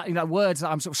glaucoma and blood, words that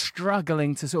I'm sort of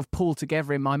struggling to sort of pull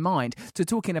together in my mind, to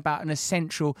talking about an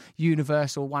essential,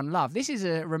 universal one love. This is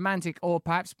a romantic, or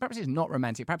perhaps it's not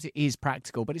romantic, perhaps it is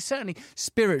practical, but it's certainly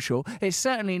spiritual. It's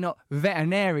certainly not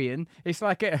veterinarian. It's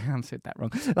like I said that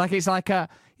wrong. Like, it's like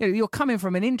you're coming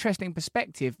from an interesting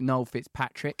perspective, Noel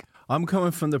Fitzpatrick. I'm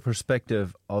coming from the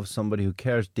perspective of somebody who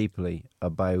cares deeply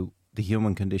about the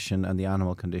human condition and the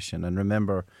animal condition. And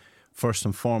remember, first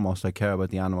and foremost, I care about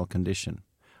the animal condition.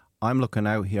 I'm looking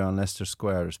out here on Leicester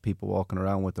Square. There's people walking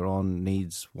around with their own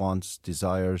needs, wants,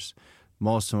 desires.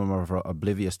 Most of them are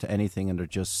oblivious to anything, and they're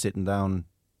just sitting down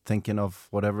thinking of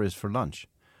whatever is for lunch.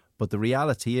 But the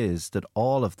reality is that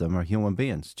all of them are human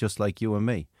beings, just like you and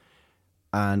me.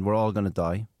 And we're all going to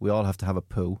die. We all have to have a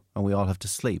poo, and we all have to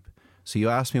sleep. So you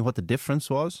asked me what the difference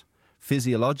was?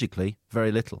 Physiologically,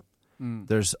 very little.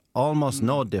 There's almost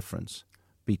no difference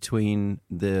between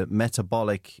the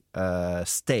metabolic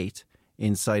state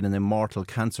inside an immortal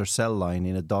cancer cell line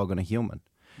in a dog and a human.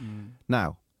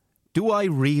 Now, do I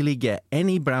really get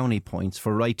any brownie points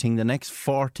for writing the next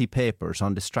 40 papers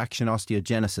on distraction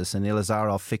osteogenesis and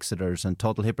Ilizarov fixators and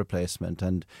total hip replacement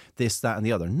and this, that and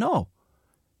the other? No.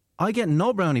 I get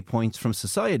no brownie points from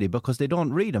society because they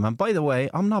don't read them. And by the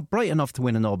way, I'm not bright enough to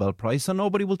win a Nobel Prize, so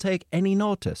nobody will take any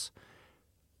notice.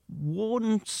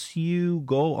 Once you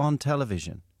go on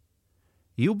television,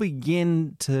 you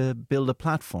begin to build a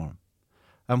platform.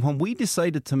 And when we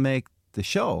decided to make the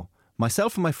show,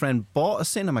 myself and my friend bought a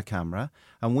cinema camera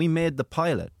and we made the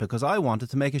pilot because I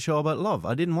wanted to make a show about love.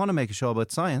 I didn't want to make a show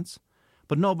about science.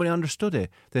 But nobody understood it.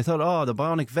 They thought, oh, the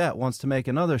bionic vet wants to make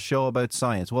another show about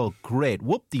science. Well, great.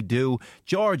 Whoop-de-doo.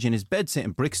 George in his bed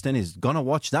sitting in Brixton is going to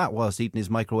watch that whilst eating his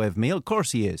microwave meal. Of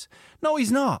course he is. No,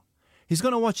 he's not. He's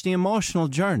going to watch the emotional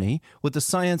journey with the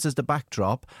science as the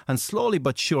backdrop, and slowly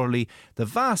but surely, the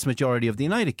vast majority of the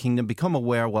United Kingdom become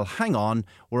aware, well, hang on,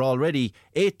 we're already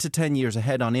 8 to 10 years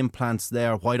ahead on implants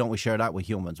there. Why don't we share that with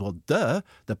humans? Well, the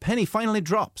penny finally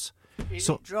drops. Is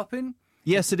it dropping?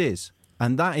 Yes, it is.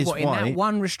 And that is why... in that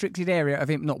one restricted area of...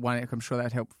 not one, I'm sure that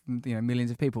would help millions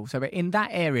of people. So but in that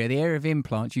area, the area of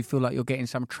implants, you feel like you're getting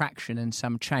some traction and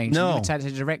some change. No. It's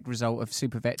a direct result of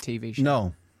Supervet TV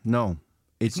show. No.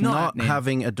 It's not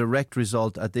having a direct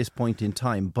result at this point in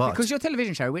time, but... Because your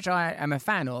television show, which I am a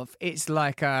fan of, it's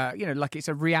like like it's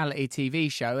a reality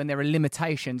TV show, and there are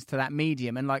limitations to that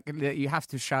medium, and like you have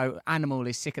to show animal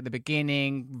is sick at the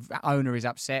beginning, owner is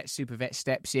upset, Supervet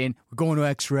steps in, we're going to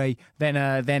X-ray, then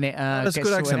it that's gets a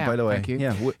good accent, out. by the way. Thank you.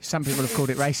 Yeah. Some people have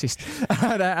called it racist.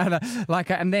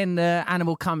 and then the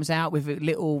animal comes out with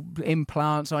little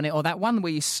implants on it, or that one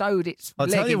where you sewed its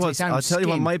leg into its own I'll tell you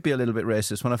what skin. might be a little bit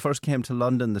racist. When I first came to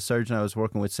London, the surgeon I was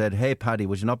working with said, "Hey, Paddy,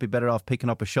 would you not be better off picking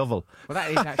up a shovel?" Well,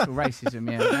 that is actual racism,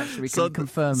 yeah. Actually, we can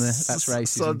confirm that's racism.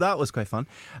 So that was quite fun.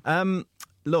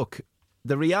 Look,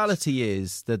 the reality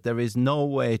is that there is no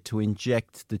way to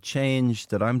inject the change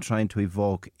that I'm trying to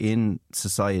evoke in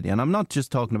society. And I'm not just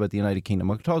talking about the United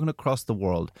Kingdom. I'm talking across the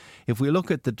world. If we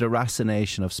look at the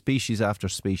deracination of species after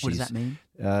species... What does that mean?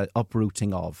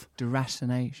 Uprooting of.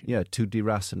 Deracination? Yeah, to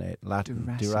deracinate.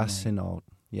 Latin. Deracino.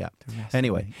 Yeah. To rest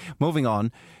Anyway, and moving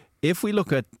on. If we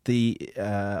look at the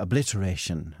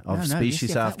obliteration of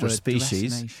species after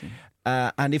species,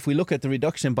 and if we look at the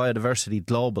reduction in biodiversity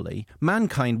globally,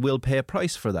 mankind will pay a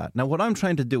price for that. Now, what I'm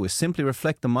trying to do is simply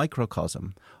reflect the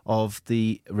microcosm of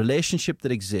the relationship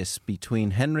that exists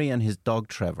between Henry and his dog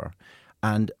Trevor,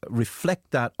 and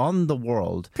reflect that on the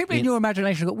world. People in your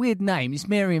imagination have got weird names.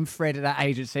 Mary and Fred at that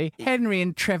agency. Henry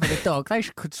and Trevor the dog. They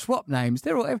could swap names.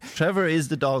 They're all... Trevor is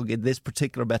the dog in this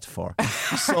particular metaphor.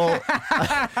 So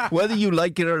whether you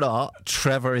like it or not,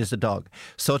 Trevor is the dog.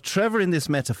 So Trevor in this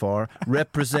metaphor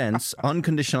represents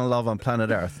unconditional love on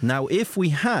planet Earth. Now, if we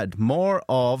had more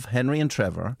of Henry and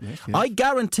Trevor, I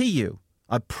guarantee you,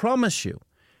 I promise you,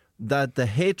 that the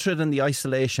hatred and the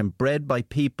isolation bred by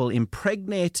people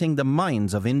impregnating the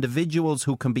minds of individuals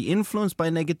who can be influenced by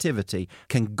negativity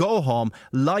can go home,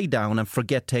 lie down and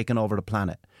forget taking over the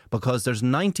planet. Because there's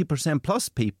 90% plus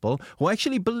people who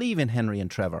actually believe in Henry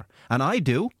and Trevor. And I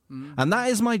do. And that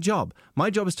is my job. My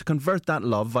job is to convert that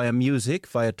love via music,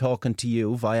 via talking to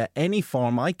you, via any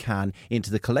form I can into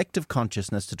the collective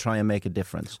consciousness to try and make a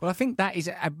difference. Well, I think that is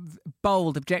a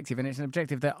bold objective, and it's an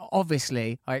objective that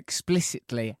obviously I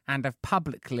explicitly and have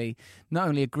publicly not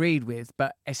only agreed with,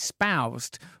 but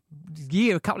espoused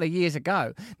a couple of years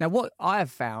ago. Now, what I have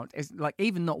found is, like,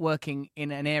 even not working in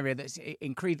an area that's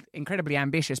incredibly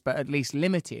ambitious, but at least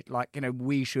limited, like, you know,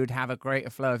 we should have a greater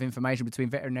flow of information between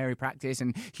veterinary practice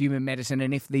and human medicine,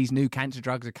 and if these new cancer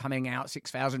drugs are coming out,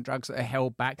 6,000 drugs that are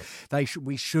held back,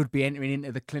 we should be entering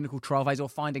into the clinical trial phase or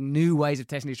finding new ways of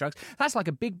testing these drugs. That's like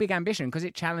a big ambition, because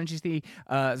it challenges the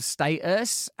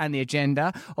status and the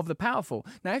agenda of the powerful.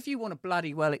 Now, if you want to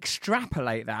bloody well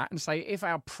extrapolate that and say, if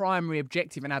our primary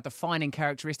objective and our defining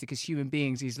characteristic as human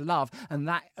beings is love, and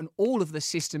all of the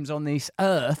systems on this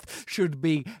earth should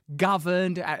be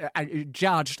governed and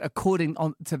judged according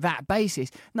to that basis.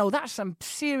 No, that's some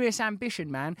serious ambition,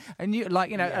 man. And you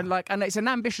and it's an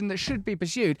ambition that should be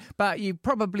pursued, but you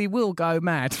probably will go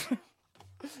mad.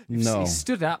 No, he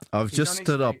stood up. I've just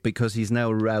stood up because he's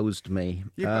now roused me.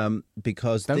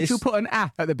 Because don't you put an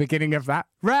 "a" at the beginning of that?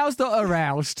 Roused or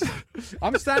aroused?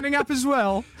 I'm standing up as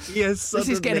well. Yes, this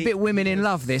is getting a bit women in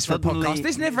love. This for a podcast.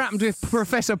 This never happened with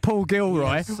Professor Paul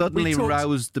Gilroy. Yes, suddenly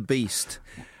roused the beast.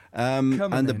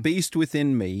 And the beast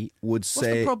within me would say,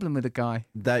 what's the problem with the guy?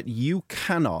 That you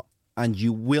cannot and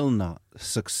you will not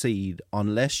succeed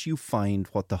unless you find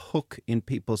what the hook in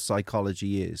people's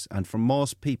psychology is. And for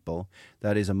most people,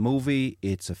 that is a movie,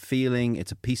 it's a feeling,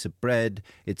 it's a piece of bread,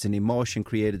 it's an emotion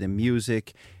created in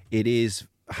music, it is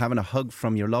having a hug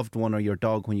from your loved one or your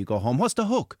dog when you go home. What's the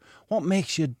hook? What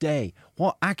makes your day?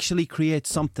 What actually creates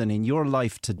something in your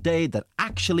life today that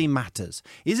actually matters?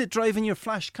 Is it driving your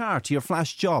flash car to your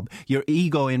flash job, your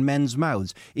ego in men's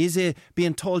mouths? Is it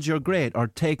being told you're great or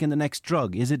taking the next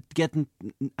drug? Is it getting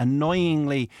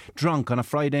annoyingly drunk on a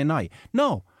Friday night?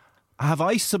 No. Have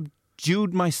I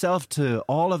subdued myself to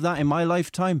all of that in my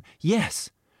lifetime? Yes.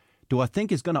 Do I think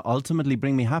it's going to ultimately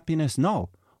bring me happiness?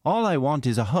 No. All I want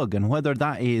is a hug, and whether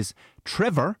that is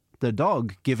Trevor, the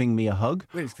dog, giving me a hug,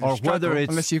 or whether it's...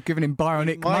 Unless you've given him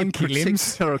bionic monkey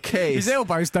limbs. Case, his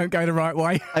elbows don't go the right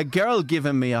way. A girl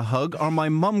giving me a hug, or my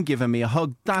mum giving me a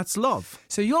hug, that's love.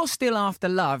 So you're still after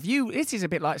love. This is a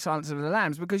bit like Silence of the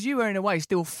Lambs, because you were in a way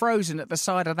still frozen at the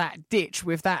side of that ditch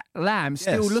with that lamb,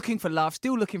 still looking for love,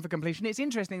 still looking for completion. It's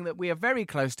interesting that we are very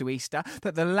close to Easter,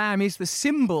 that the lamb is the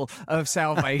symbol of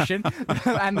salvation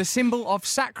and the symbol of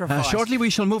sacrifice. Shortly we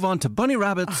shall move on to bunny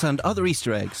rabbits and other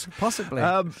Easter eggs. Possibly.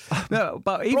 No,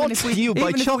 but even brought if to you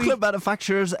by chocolate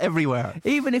manufacturers everywhere.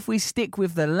 Even if we stick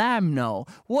with the lamb, Noel,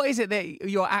 what is it that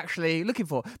you're actually looking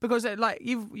for? Because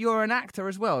you're an actor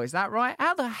as well, is that right?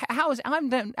 How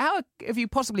have you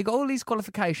possibly got all these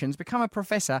qualifications, become a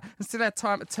professor, and still had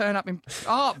time to turn up in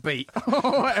Heartbeat,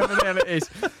 or whatever the hell it is?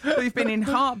 You've been in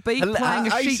Heartbeat playing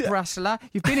a sheep rustler.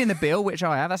 You've been in The Bill, which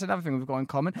I have. That's another thing we've got in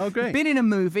common. Oh, great. You've been in a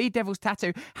movie, Devil's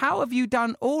Tattoo. How have you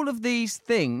done all of these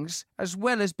things as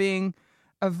well as being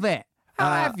a vet?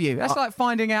 How have you? That's like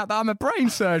finding out that I'm a brain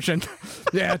surgeon.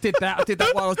 Yeah, I did that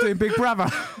while I was doing Big Brother.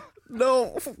 No,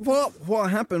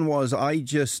 what happened was I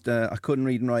just I couldn't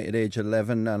read and write at age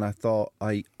 11, and I thought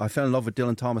I fell in love with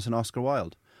Dylan Thomas and Oscar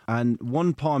Wilde. And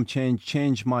one poem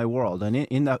changed my world. And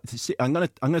in that, I'm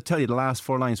gonna tell you the last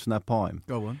 4 lines from that poem.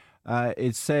 Go on.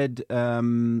 It said,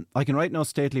 I can write no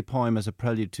stately poem as a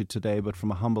prelude to today, but from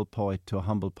a humble poet to a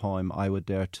humble poem, I would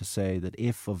dare to say that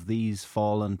if of these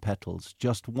fallen petals,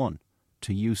 just one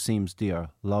to you seems dear,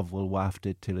 love will waft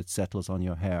it till it settles on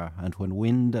your hair, and when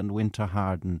wind and winter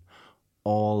harden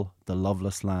all the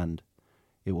loveless land,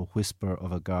 it will whisper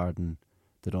of a garden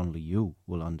that only you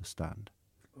will understand.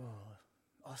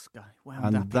 Oscar, wound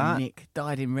And up that- in Nick,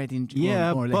 died in Reading,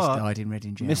 Yeah, more or less but died in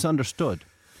Reading jail. misunderstood.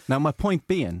 Now, my point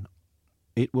being,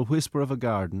 it will whisper of a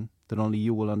garden that only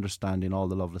you will understand in all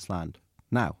the loveless land.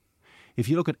 Now, if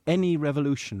you look at any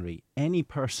revolutionary, any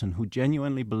person who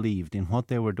genuinely believed in what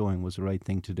they were doing was the right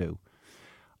thing to do,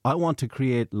 I want to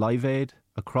create Live Aid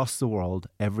across the world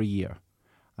every year.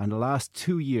 And the last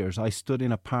 2 years, I stood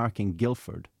in a park in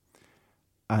Guildford.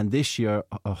 And this year,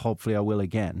 hopefully I will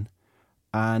again.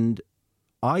 And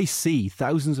I see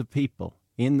thousands of people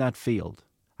in that field.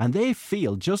 And they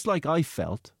feel just like I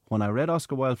felt when I read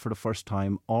Oscar Wilde for the first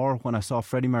time or when I saw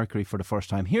Freddie Mercury for the first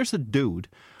time. Here's a dude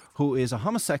who is a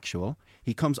homosexual.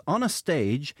 He comes on a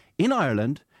stage in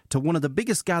Ireland to one of the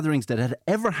biggest gatherings that had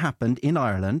ever happened in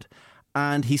Ireland.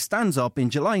 And he stands up in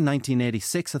July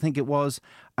 1986, I think it was,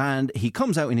 and he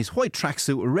comes out in his white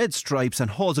tracksuit with red stripes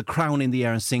and holds a crown in the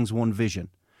air and sings One Vision.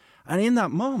 And in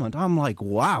that moment, I'm like,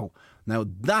 wow, now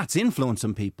that's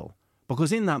influencing people.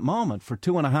 Because in that moment, for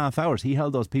 2.5 hours, he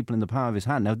held those people in the palm of his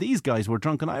hand. Now, these guys were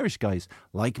drunken Irish guys,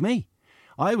 like me.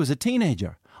 I was a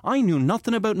teenager. I knew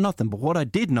nothing about nothing, but what I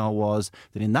did know was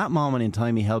that in that moment in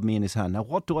time, he held me in his hand. Now,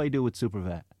 what do I do with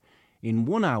Supervet? In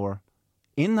 1 hour,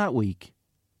 in that week,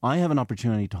 I have an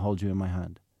opportunity to hold you in my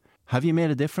hand. Have you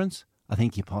made a difference? I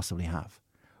think you possibly have.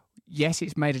 Yes,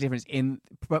 it's made a difference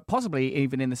but possibly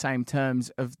even in the same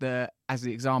terms as the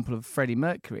example of Freddie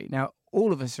Mercury. Now,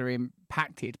 all of us are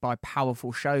impacted by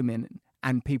powerful showmen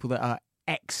and people that are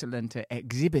excellent at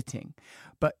exhibiting,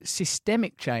 but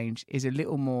systemic change is a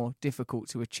little more difficult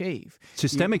to achieve.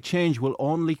 Systemic change will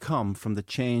only come from the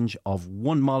change of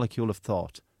one molecule of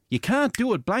thought. You can't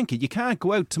do it blanket. You can't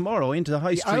go out tomorrow into the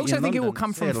high street. I also in think London it will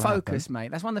come from focus, happen.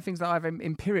 mate. That's one of the things that I've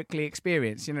empirically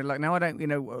experienced. Like now I don't,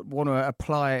 want to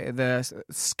apply the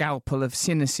scalpel of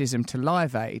cynicism to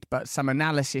Live Aid, but some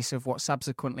analysis of what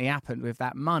subsequently happened with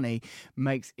that money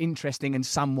makes interesting and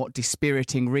somewhat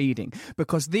dispiriting reading,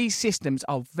 because these systems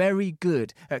are very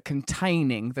good at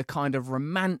containing the kind of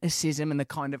romanticism and the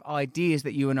kind of ideas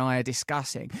that you and I are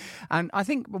discussing. And I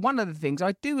think one of the things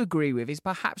I do agree with is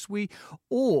perhaps we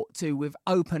ought to, with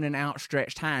open and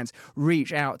outstretched hands,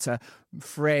 reach out to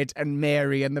Fred and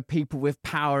Mary and the people with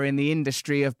power in the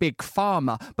industry of big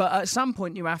pharma. But at some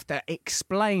point you have to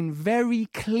explain very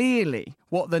clearly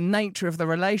what the nature of the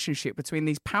relationship between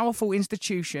these powerful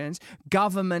institutions,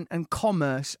 government and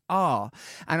commerce are.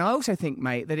 And I also think,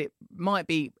 mate, that it might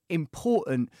be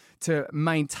important to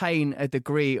maintain a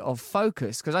degree of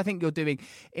focus, because I think you're doing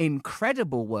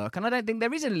incredible work, and I don't think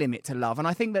there is a limit to love. And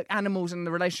I think that animals and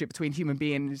the relationship between human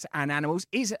beings and animals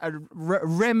is a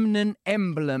remnant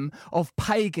emblem of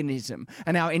paganism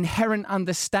and our inherent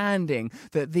understanding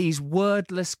that these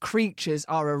wordless creatures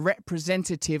are a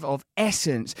representative of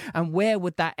essence. And where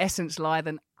would that essence lie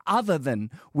other than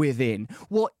within?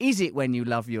 What is it when you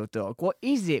love your dog? What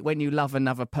is it when you love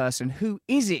another person? Who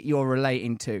is it you're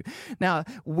relating to? Now,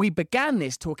 we began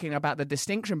this talking about the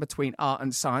distinction between art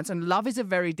and science, and love is a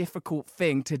very difficult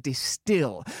thing to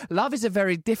distill. Love is a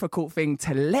very difficult thing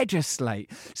to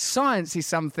legislate. Science is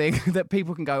something that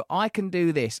people can go, I can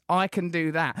do this, I can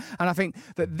do that. And I think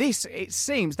that this, it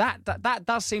seems, that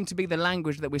does seem to be the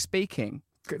language that we're speaking.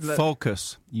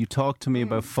 Focus. You talked to me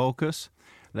about focus.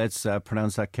 Let's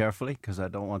pronounce that carefully, because I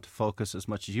don't want to focus as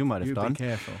much as you might have done. Be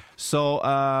careful.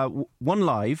 So, One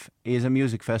Live is a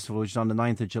music festival which is on the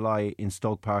 9th of July in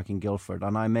Stoke Park in Guildford,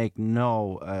 and I make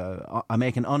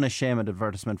an unashamed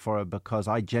advertisement for it, because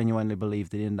I genuinely believe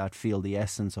that in that field the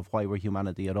essence of why we're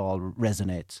humanity at all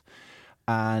resonates.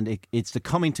 And it's the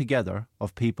coming together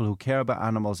of people who care about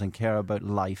animals and care about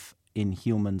life in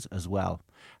humans as well.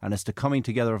 And it's the coming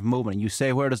together of movement. And you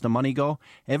say, where does the money go?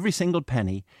 Every single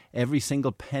penny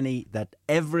that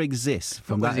ever exists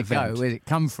from that event. Where does it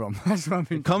come from?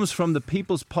 It comes from the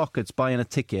people's pockets buying a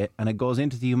ticket, and it goes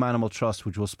into the Humanimal Trust,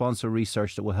 which will sponsor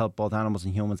research that will help both animals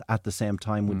and humans at the same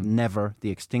time, with never the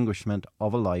extinguishment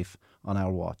of a life on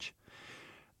our watch.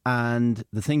 And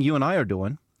the thing you and I are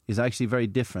doing is actually very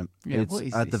different. Yeah,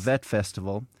 it's at the Vet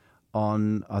Festival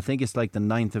on, I think it's like the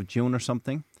 9th of June or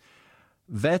something.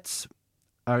 Vets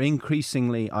are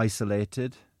increasingly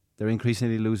isolated. They're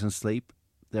increasingly losing sleep.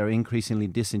 They're increasingly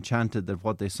disenchanted that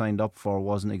what they signed up for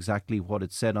wasn't exactly what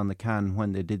it said on the can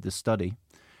when they did the study.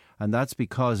 And that's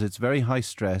because it's very high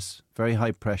stress, very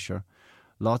high pressure,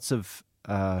 lots of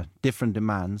different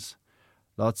demands,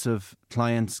 lots of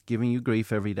clients giving you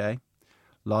grief every day,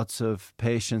 lots of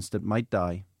patients that might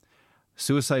die.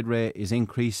 Suicide rate is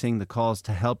increasing. The calls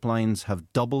to helplines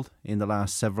have doubled in the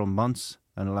last several months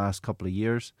and the last couple of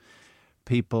years.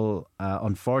 People,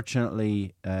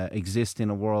 unfortunately, exist in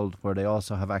a world where they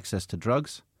also have access to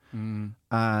drugs. And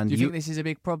Do you think this is a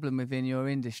big problem within your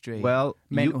industry? Well,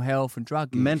 mental health and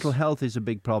drug use. Mental health is a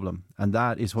big problem, and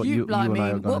that is what you and I are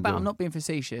going to do. What about, I'm not being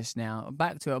facetious now,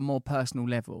 back to a more personal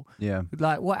level. Yeah.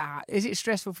 Like, what is it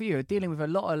stressful for you? You're dealing with a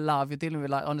lot of love. You're dealing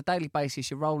with, like, on a daily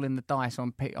basis, you're rolling the dice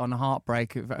on the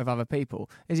heartbreak of other people.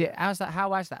 How has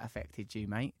that affected you,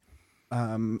 mate?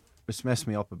 It's messed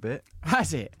me up a bit.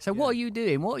 Has it? So what are you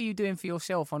doing? What are you doing for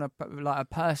yourself on a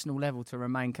personal level to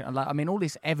remain? All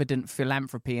this evident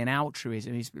philanthropy and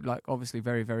altruism is, like, obviously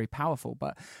very, very powerful.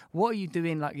 But what are you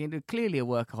doing? Like, you're clearly a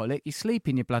workaholic. You sleep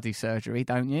in your bloody surgery,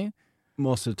 don't you?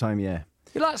 Most of the time, yeah.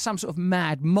 You're like some sort of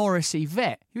mad Morrissey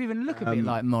vet. You even look a bit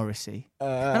like Morrissey.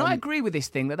 And I agree with this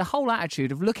thing, that the whole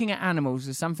attitude of looking at animals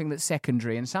as something that's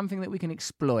secondary and something that we can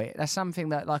exploit, that's something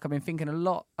that, like, I've been thinking a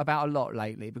lot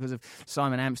lately because of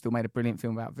Simon Amstel made a brilliant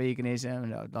film about veganism,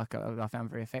 and I found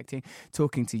very affecting.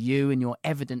 Talking to you and your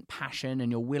evident passion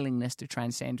and your willingness to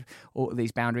transcend all of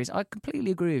these boundaries. I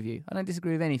completely agree with you. I don't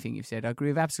disagree with anything you've said. I agree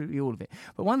with absolutely all of it.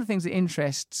 But one of the things that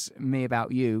interests me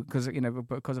about you, because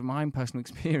of my own personal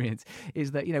experience,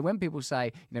 is that, when people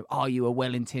say, are you a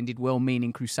well-intended,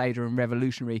 well-meaning crusader and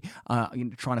revolutionary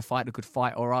trying to fight a good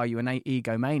fight, or are you an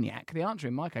egomaniac? The answer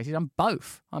in my case is I'm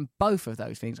both. I'm both of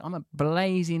those things. I'm a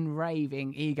blazing,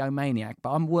 raving egomaniac,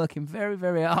 but I'm working very,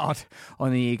 very hard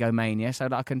on the egomania so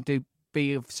that I can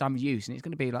be of some use. And it's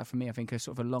going to be, like, for me, I think, a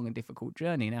sort of a long and difficult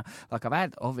journey. Now, like, I've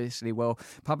had obviously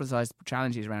publicised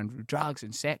challenges around drugs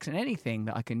and sex and anything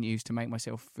that I can use to make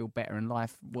myself feel better and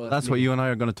life worth That's living. what you and I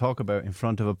are going to talk about in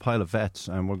front of a pile of vets,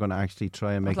 and we're going to actually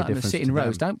try and make a difference. Sit in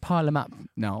rows. Don't pile them up.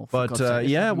 No. But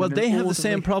they have the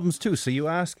same problems too. So you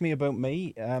ask me about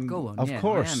me. Go on. Of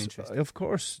course, I am interested. of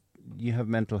course, you have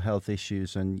mental health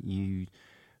issues and you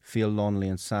feel lonely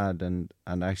and sad, and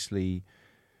actually,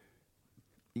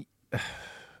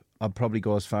 I'll probably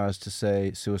go as far as to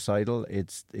say suicidal.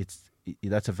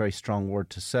 That's a very strong word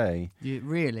to say. Do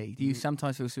you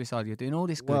sometimes feel suicidal? You're doing all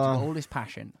this good, you've got all this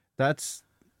passion. That's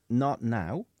not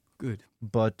now. Good.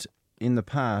 But in the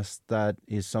past, that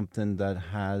is something that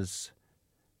has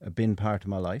been part of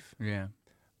my life. Yeah.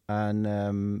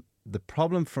 And the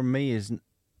problem for me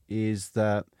is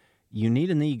that you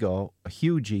need an ego, a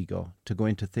huge ego, to go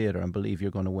into theatre and believe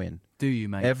you're going to win. Do you,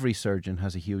 mate? Every surgeon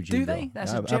has a huge ego. Do they?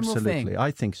 That's a general Absolutely. thing. I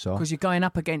think so. Because you're going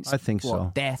up against, I think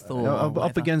so. Death or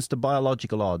up against the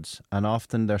biological odds, and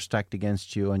often they're stacked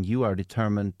against you, and you are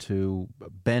determined to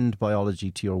bend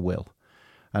biology to your will.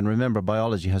 And remember,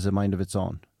 biology has a mind of its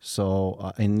own.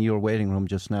 So in your waiting room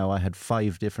just now, I had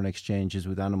 5 different exchanges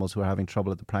with animals who are having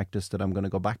trouble at the practice that I'm going to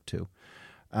go back to.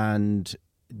 And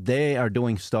they are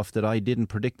doing stuff that I didn't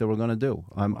predict they were going to do.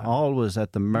 I'm always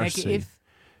at the mercy. Negative?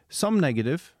 Some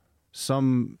negative,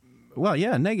 some... Well,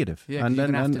 yeah, negative. Yeah, and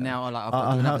then have to now, like, I've got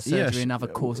to do another surgery, another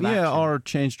course of action. Yeah, or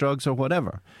change drugs or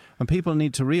whatever. And people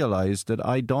need to realise that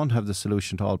I don't have the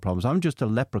solution to all problems. I'm just a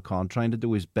leprechaun trying to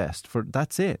do his best.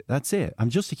 That's it. I'm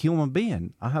just a human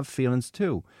being. I have feelings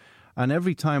too. And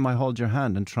every time I hold your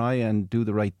hand and try and do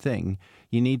the right thing,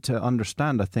 you need to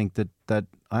understand, I think, that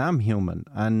I am human.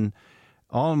 And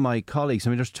all my colleagues,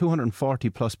 there's 240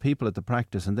 plus people at the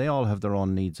practice, and they all have their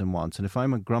own needs and wants. And if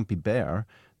I'm a grumpy bear,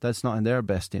 that's not in their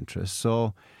best interest.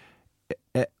 So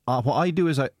what I do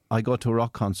is I go to a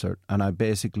rock concert and I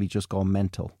basically just go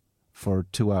mental for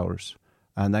 2 hours,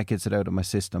 and that gets it out of my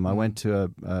system. I went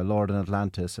to a Lord in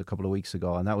Atlantis a couple of weeks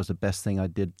ago, and that was the best thing I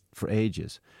did for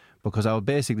ages, because I would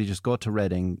basically just go to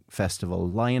Reading Festival,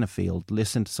 lie in a field,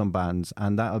 listen to some bands,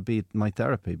 and that would be my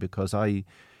therapy, because I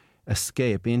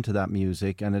escape into that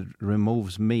music and it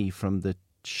removes me from the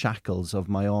shackles of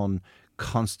my own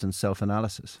constant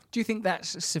self-analysis. Do you think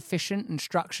that's sufficient and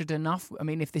structured enough? I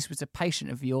mean, if this was a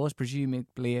patient of yours,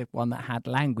 presumably one that had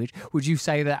language, would you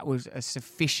say that was a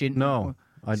sufficient... No,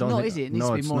 I don't. Is it? It needs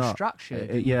to be more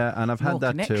structured. Yeah, and I've had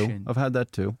that too. I've had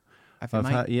that too.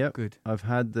 Good. I've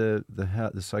had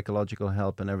the psychological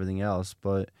help and everything else,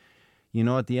 but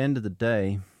at the end of the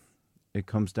day, it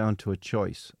comes down to a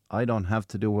choice. I don't have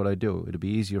to do what I do. It'd be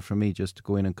easier for me just to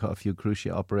go in and cut a few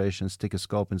cruciate operations, stick a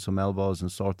scope in some elbows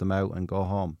and sort them out and go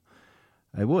home.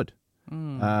 I would.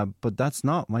 But that's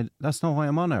not why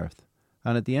I'm on Earth.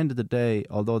 And at the end of the day,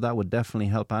 although that would definitely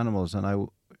help animals, and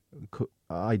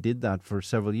I did that for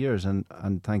several years, and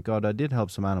thank God I did help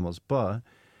some animals. But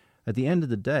at the end of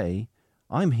the day,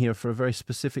 I'm here for a very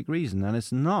specific reason, and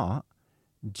it's not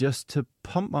just to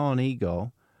pump my own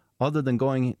ego, other than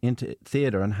going into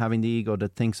theatre and having the ego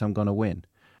that thinks I'm going to win.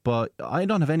 But I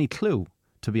don't have any clue,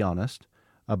 to be honest,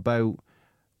 about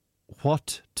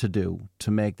what to do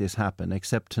to make this happen,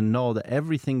 except to know that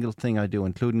every single thing I do,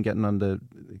 including getting on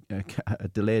a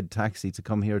delayed taxi to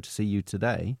come here to see you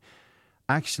today,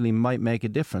 actually might make a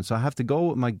difference. So I have to go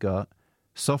with my gut,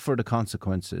 suffer the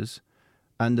consequences.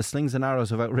 And the slings and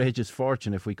arrows of outrageous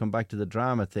fortune, if we come back to the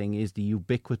drama thing, is the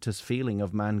ubiquitous feeling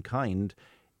of mankind,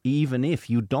 even if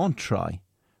you don't try.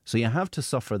 So you have to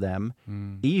suffer them,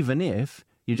 even if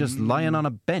you're just lying on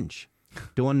a bench,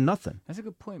 doing nothing. That's a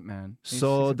good point, man.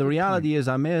 So the reality is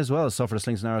I may as well suffer the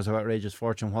slings and arrows of outrageous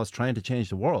fortune whilst trying to change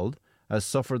the world as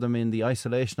suffer them in the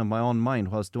isolation of my own mind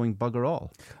whilst doing bugger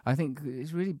all. I think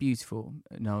it's really beautiful,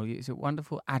 Noel. It's a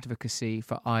wonderful advocacy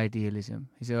for idealism.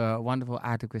 It's a wonderful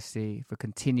advocacy for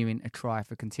continuing to try,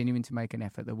 for continuing to make an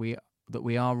effort, that we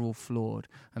are all flawed,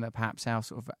 and that perhaps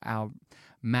our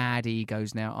mad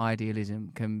egos now,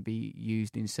 idealism, can be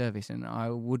used in service. And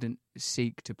I wouldn't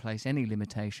seek to place any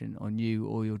limitation on you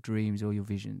or your dreams or your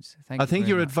visions. I think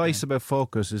your advice about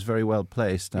focus is very well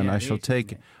placed, and I shall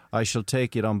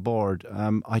take it on board.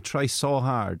 I try so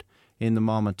hard in the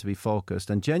moment to be focused,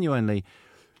 and genuinely.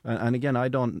 And again, I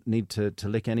don't need to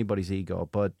lick anybody's ego,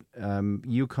 but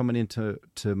you coming into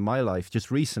my life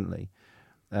just recently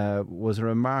was a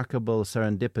remarkable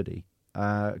serendipity,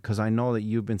 because I know that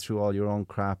you've been through all your own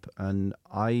crap, and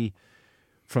I,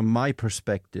 from my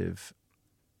perspective,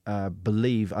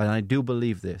 believe, and I do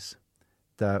believe this,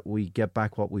 that we get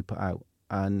back what we put out.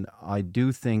 And I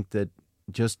do think that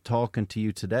just talking to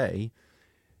you today,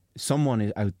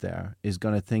 someone out there is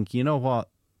going to think, you know what,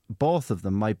 both of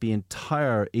them might be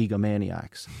entire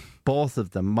egomaniacs. Both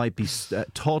of them might be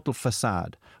total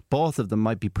facade. Both of them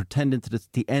might be pretending to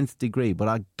the nth degree. But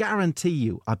I guarantee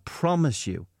you, I promise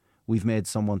you, we've made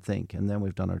someone think, and then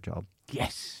we've done our job.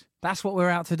 Yes. That's what we're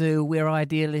out to do. We're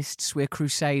idealists. We're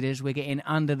crusaders. We're getting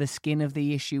under the skin of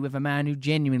the issue with a man who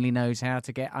genuinely knows how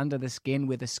to get under the skin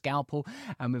with a scalpel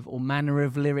and with all manner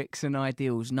of lyrics and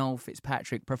ideals. Noel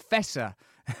Fitzpatrick, Professor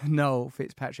Noel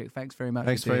Fitzpatrick. Thanks very much.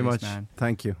 Thanks very much, man.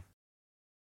 Thank you.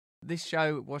 This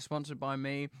show was sponsored by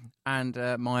me and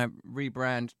my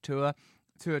rebrand tour.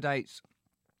 Tour dates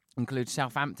include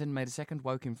Southampton, May the 2nd,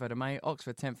 Woking, 3rd of May,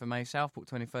 Oxford, 10th of May, Southport,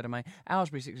 23rd of May,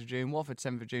 Aylesbury, 6th of June, Watford,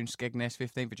 7th of June, Skegness,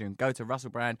 15th of June. Go to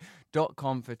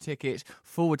russellbrand.com for tickets,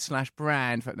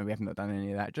 /brand. No, we haven't done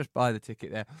any of that. Just buy the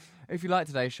ticket there. If you like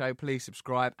today's show, please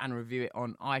subscribe and review it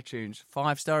on iTunes.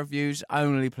 5-star reviews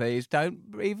only, please. Don't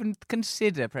even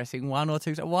consider pressing 1 or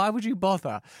 2. Why would you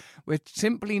bother? We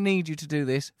simply need you to do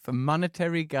this for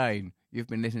monetary gain. You've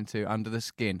been listening to Under the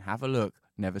Skin. Have a look.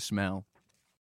 Never smell.